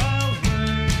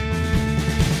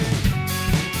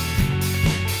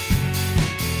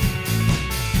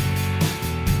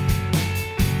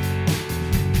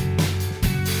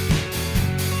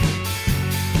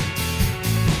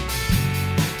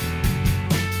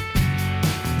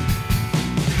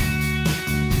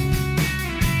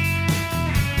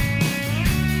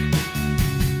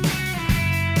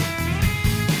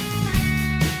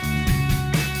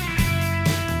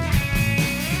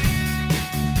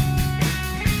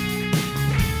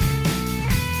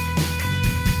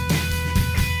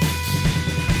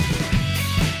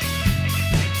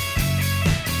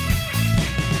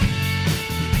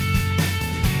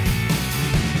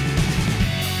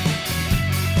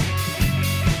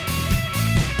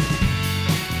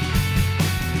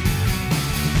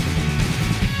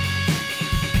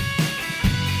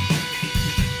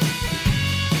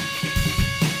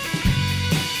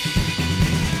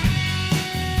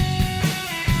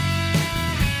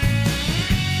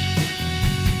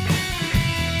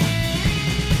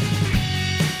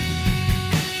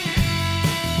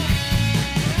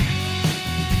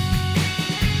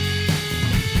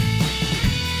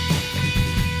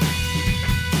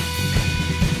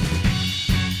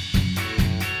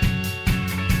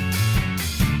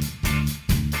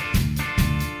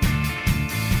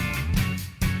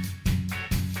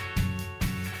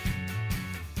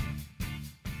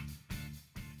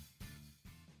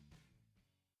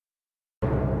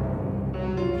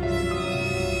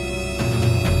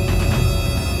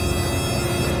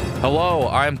Hello,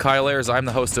 I'm Kyle Ayers. I'm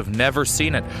the host of Never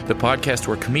Seen It, the podcast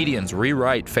where comedians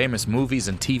rewrite famous movies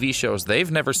and TV shows they've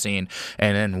never seen,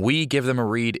 and then we give them a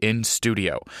read in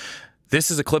studio. This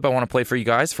is a clip I want to play for you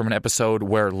guys from an episode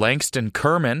where Langston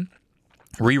Kerman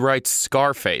rewrites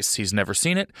Scarface. He's never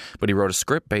seen it, but he wrote a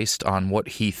script based on what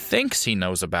he thinks he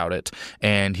knows about it.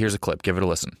 And here's a clip. Give it a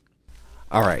listen.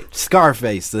 All right,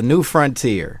 Scarface, The New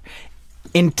Frontier.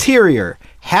 Interior,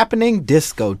 happening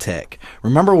discotheque.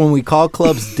 Remember when we called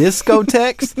clubs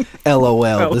discotheques? LOL.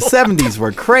 The 70s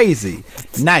were crazy.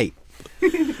 Night.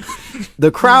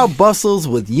 The crowd bustles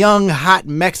with young, hot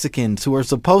Mexicans who are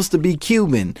supposed to be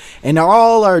Cuban, and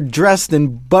all are dressed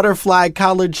in butterfly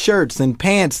collared shirts and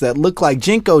pants that look like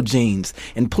Jinko jeans,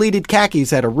 and pleated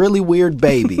khakis had a really weird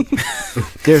baby.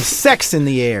 There's sex in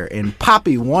the air, and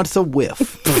Poppy wants a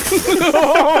whiff.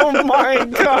 Oh my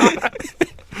God.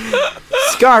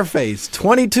 Scarface,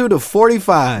 22 to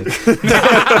 45. Like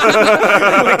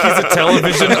he's a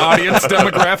television audience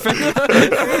demographic.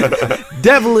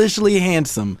 Devilishly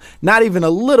handsome, not even a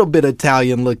little bit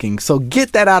Italian looking, so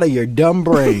get that out of your dumb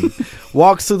brain.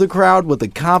 Walks through the crowd with the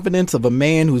confidence of a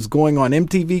man who's going on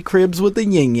MTV Cribs with the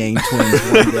Yin Yang Twins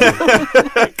one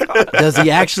day. Does he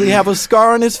actually have a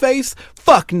scar on his face?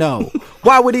 Fuck no.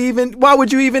 Why would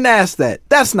you even ask that?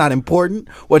 That's not important.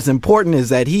 What's important is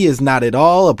that he is not at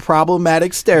all a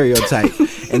problematic stereotype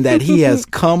and that he has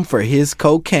come for his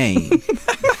cocaine.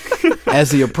 As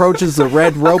he approaches the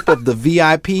red rope of the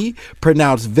VIP,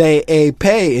 pronounced VIP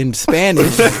in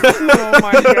Spanish, Oh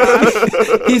my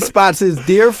God. he spots his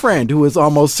dear friend who is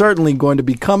almost certainly going to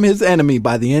become his enemy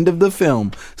by the end of the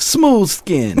film, Smooth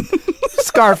Skin.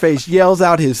 Scarface yells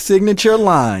out his signature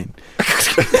line.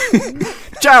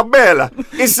 Ciao, Bella.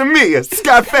 It's me,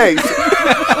 Scarface.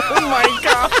 Oh my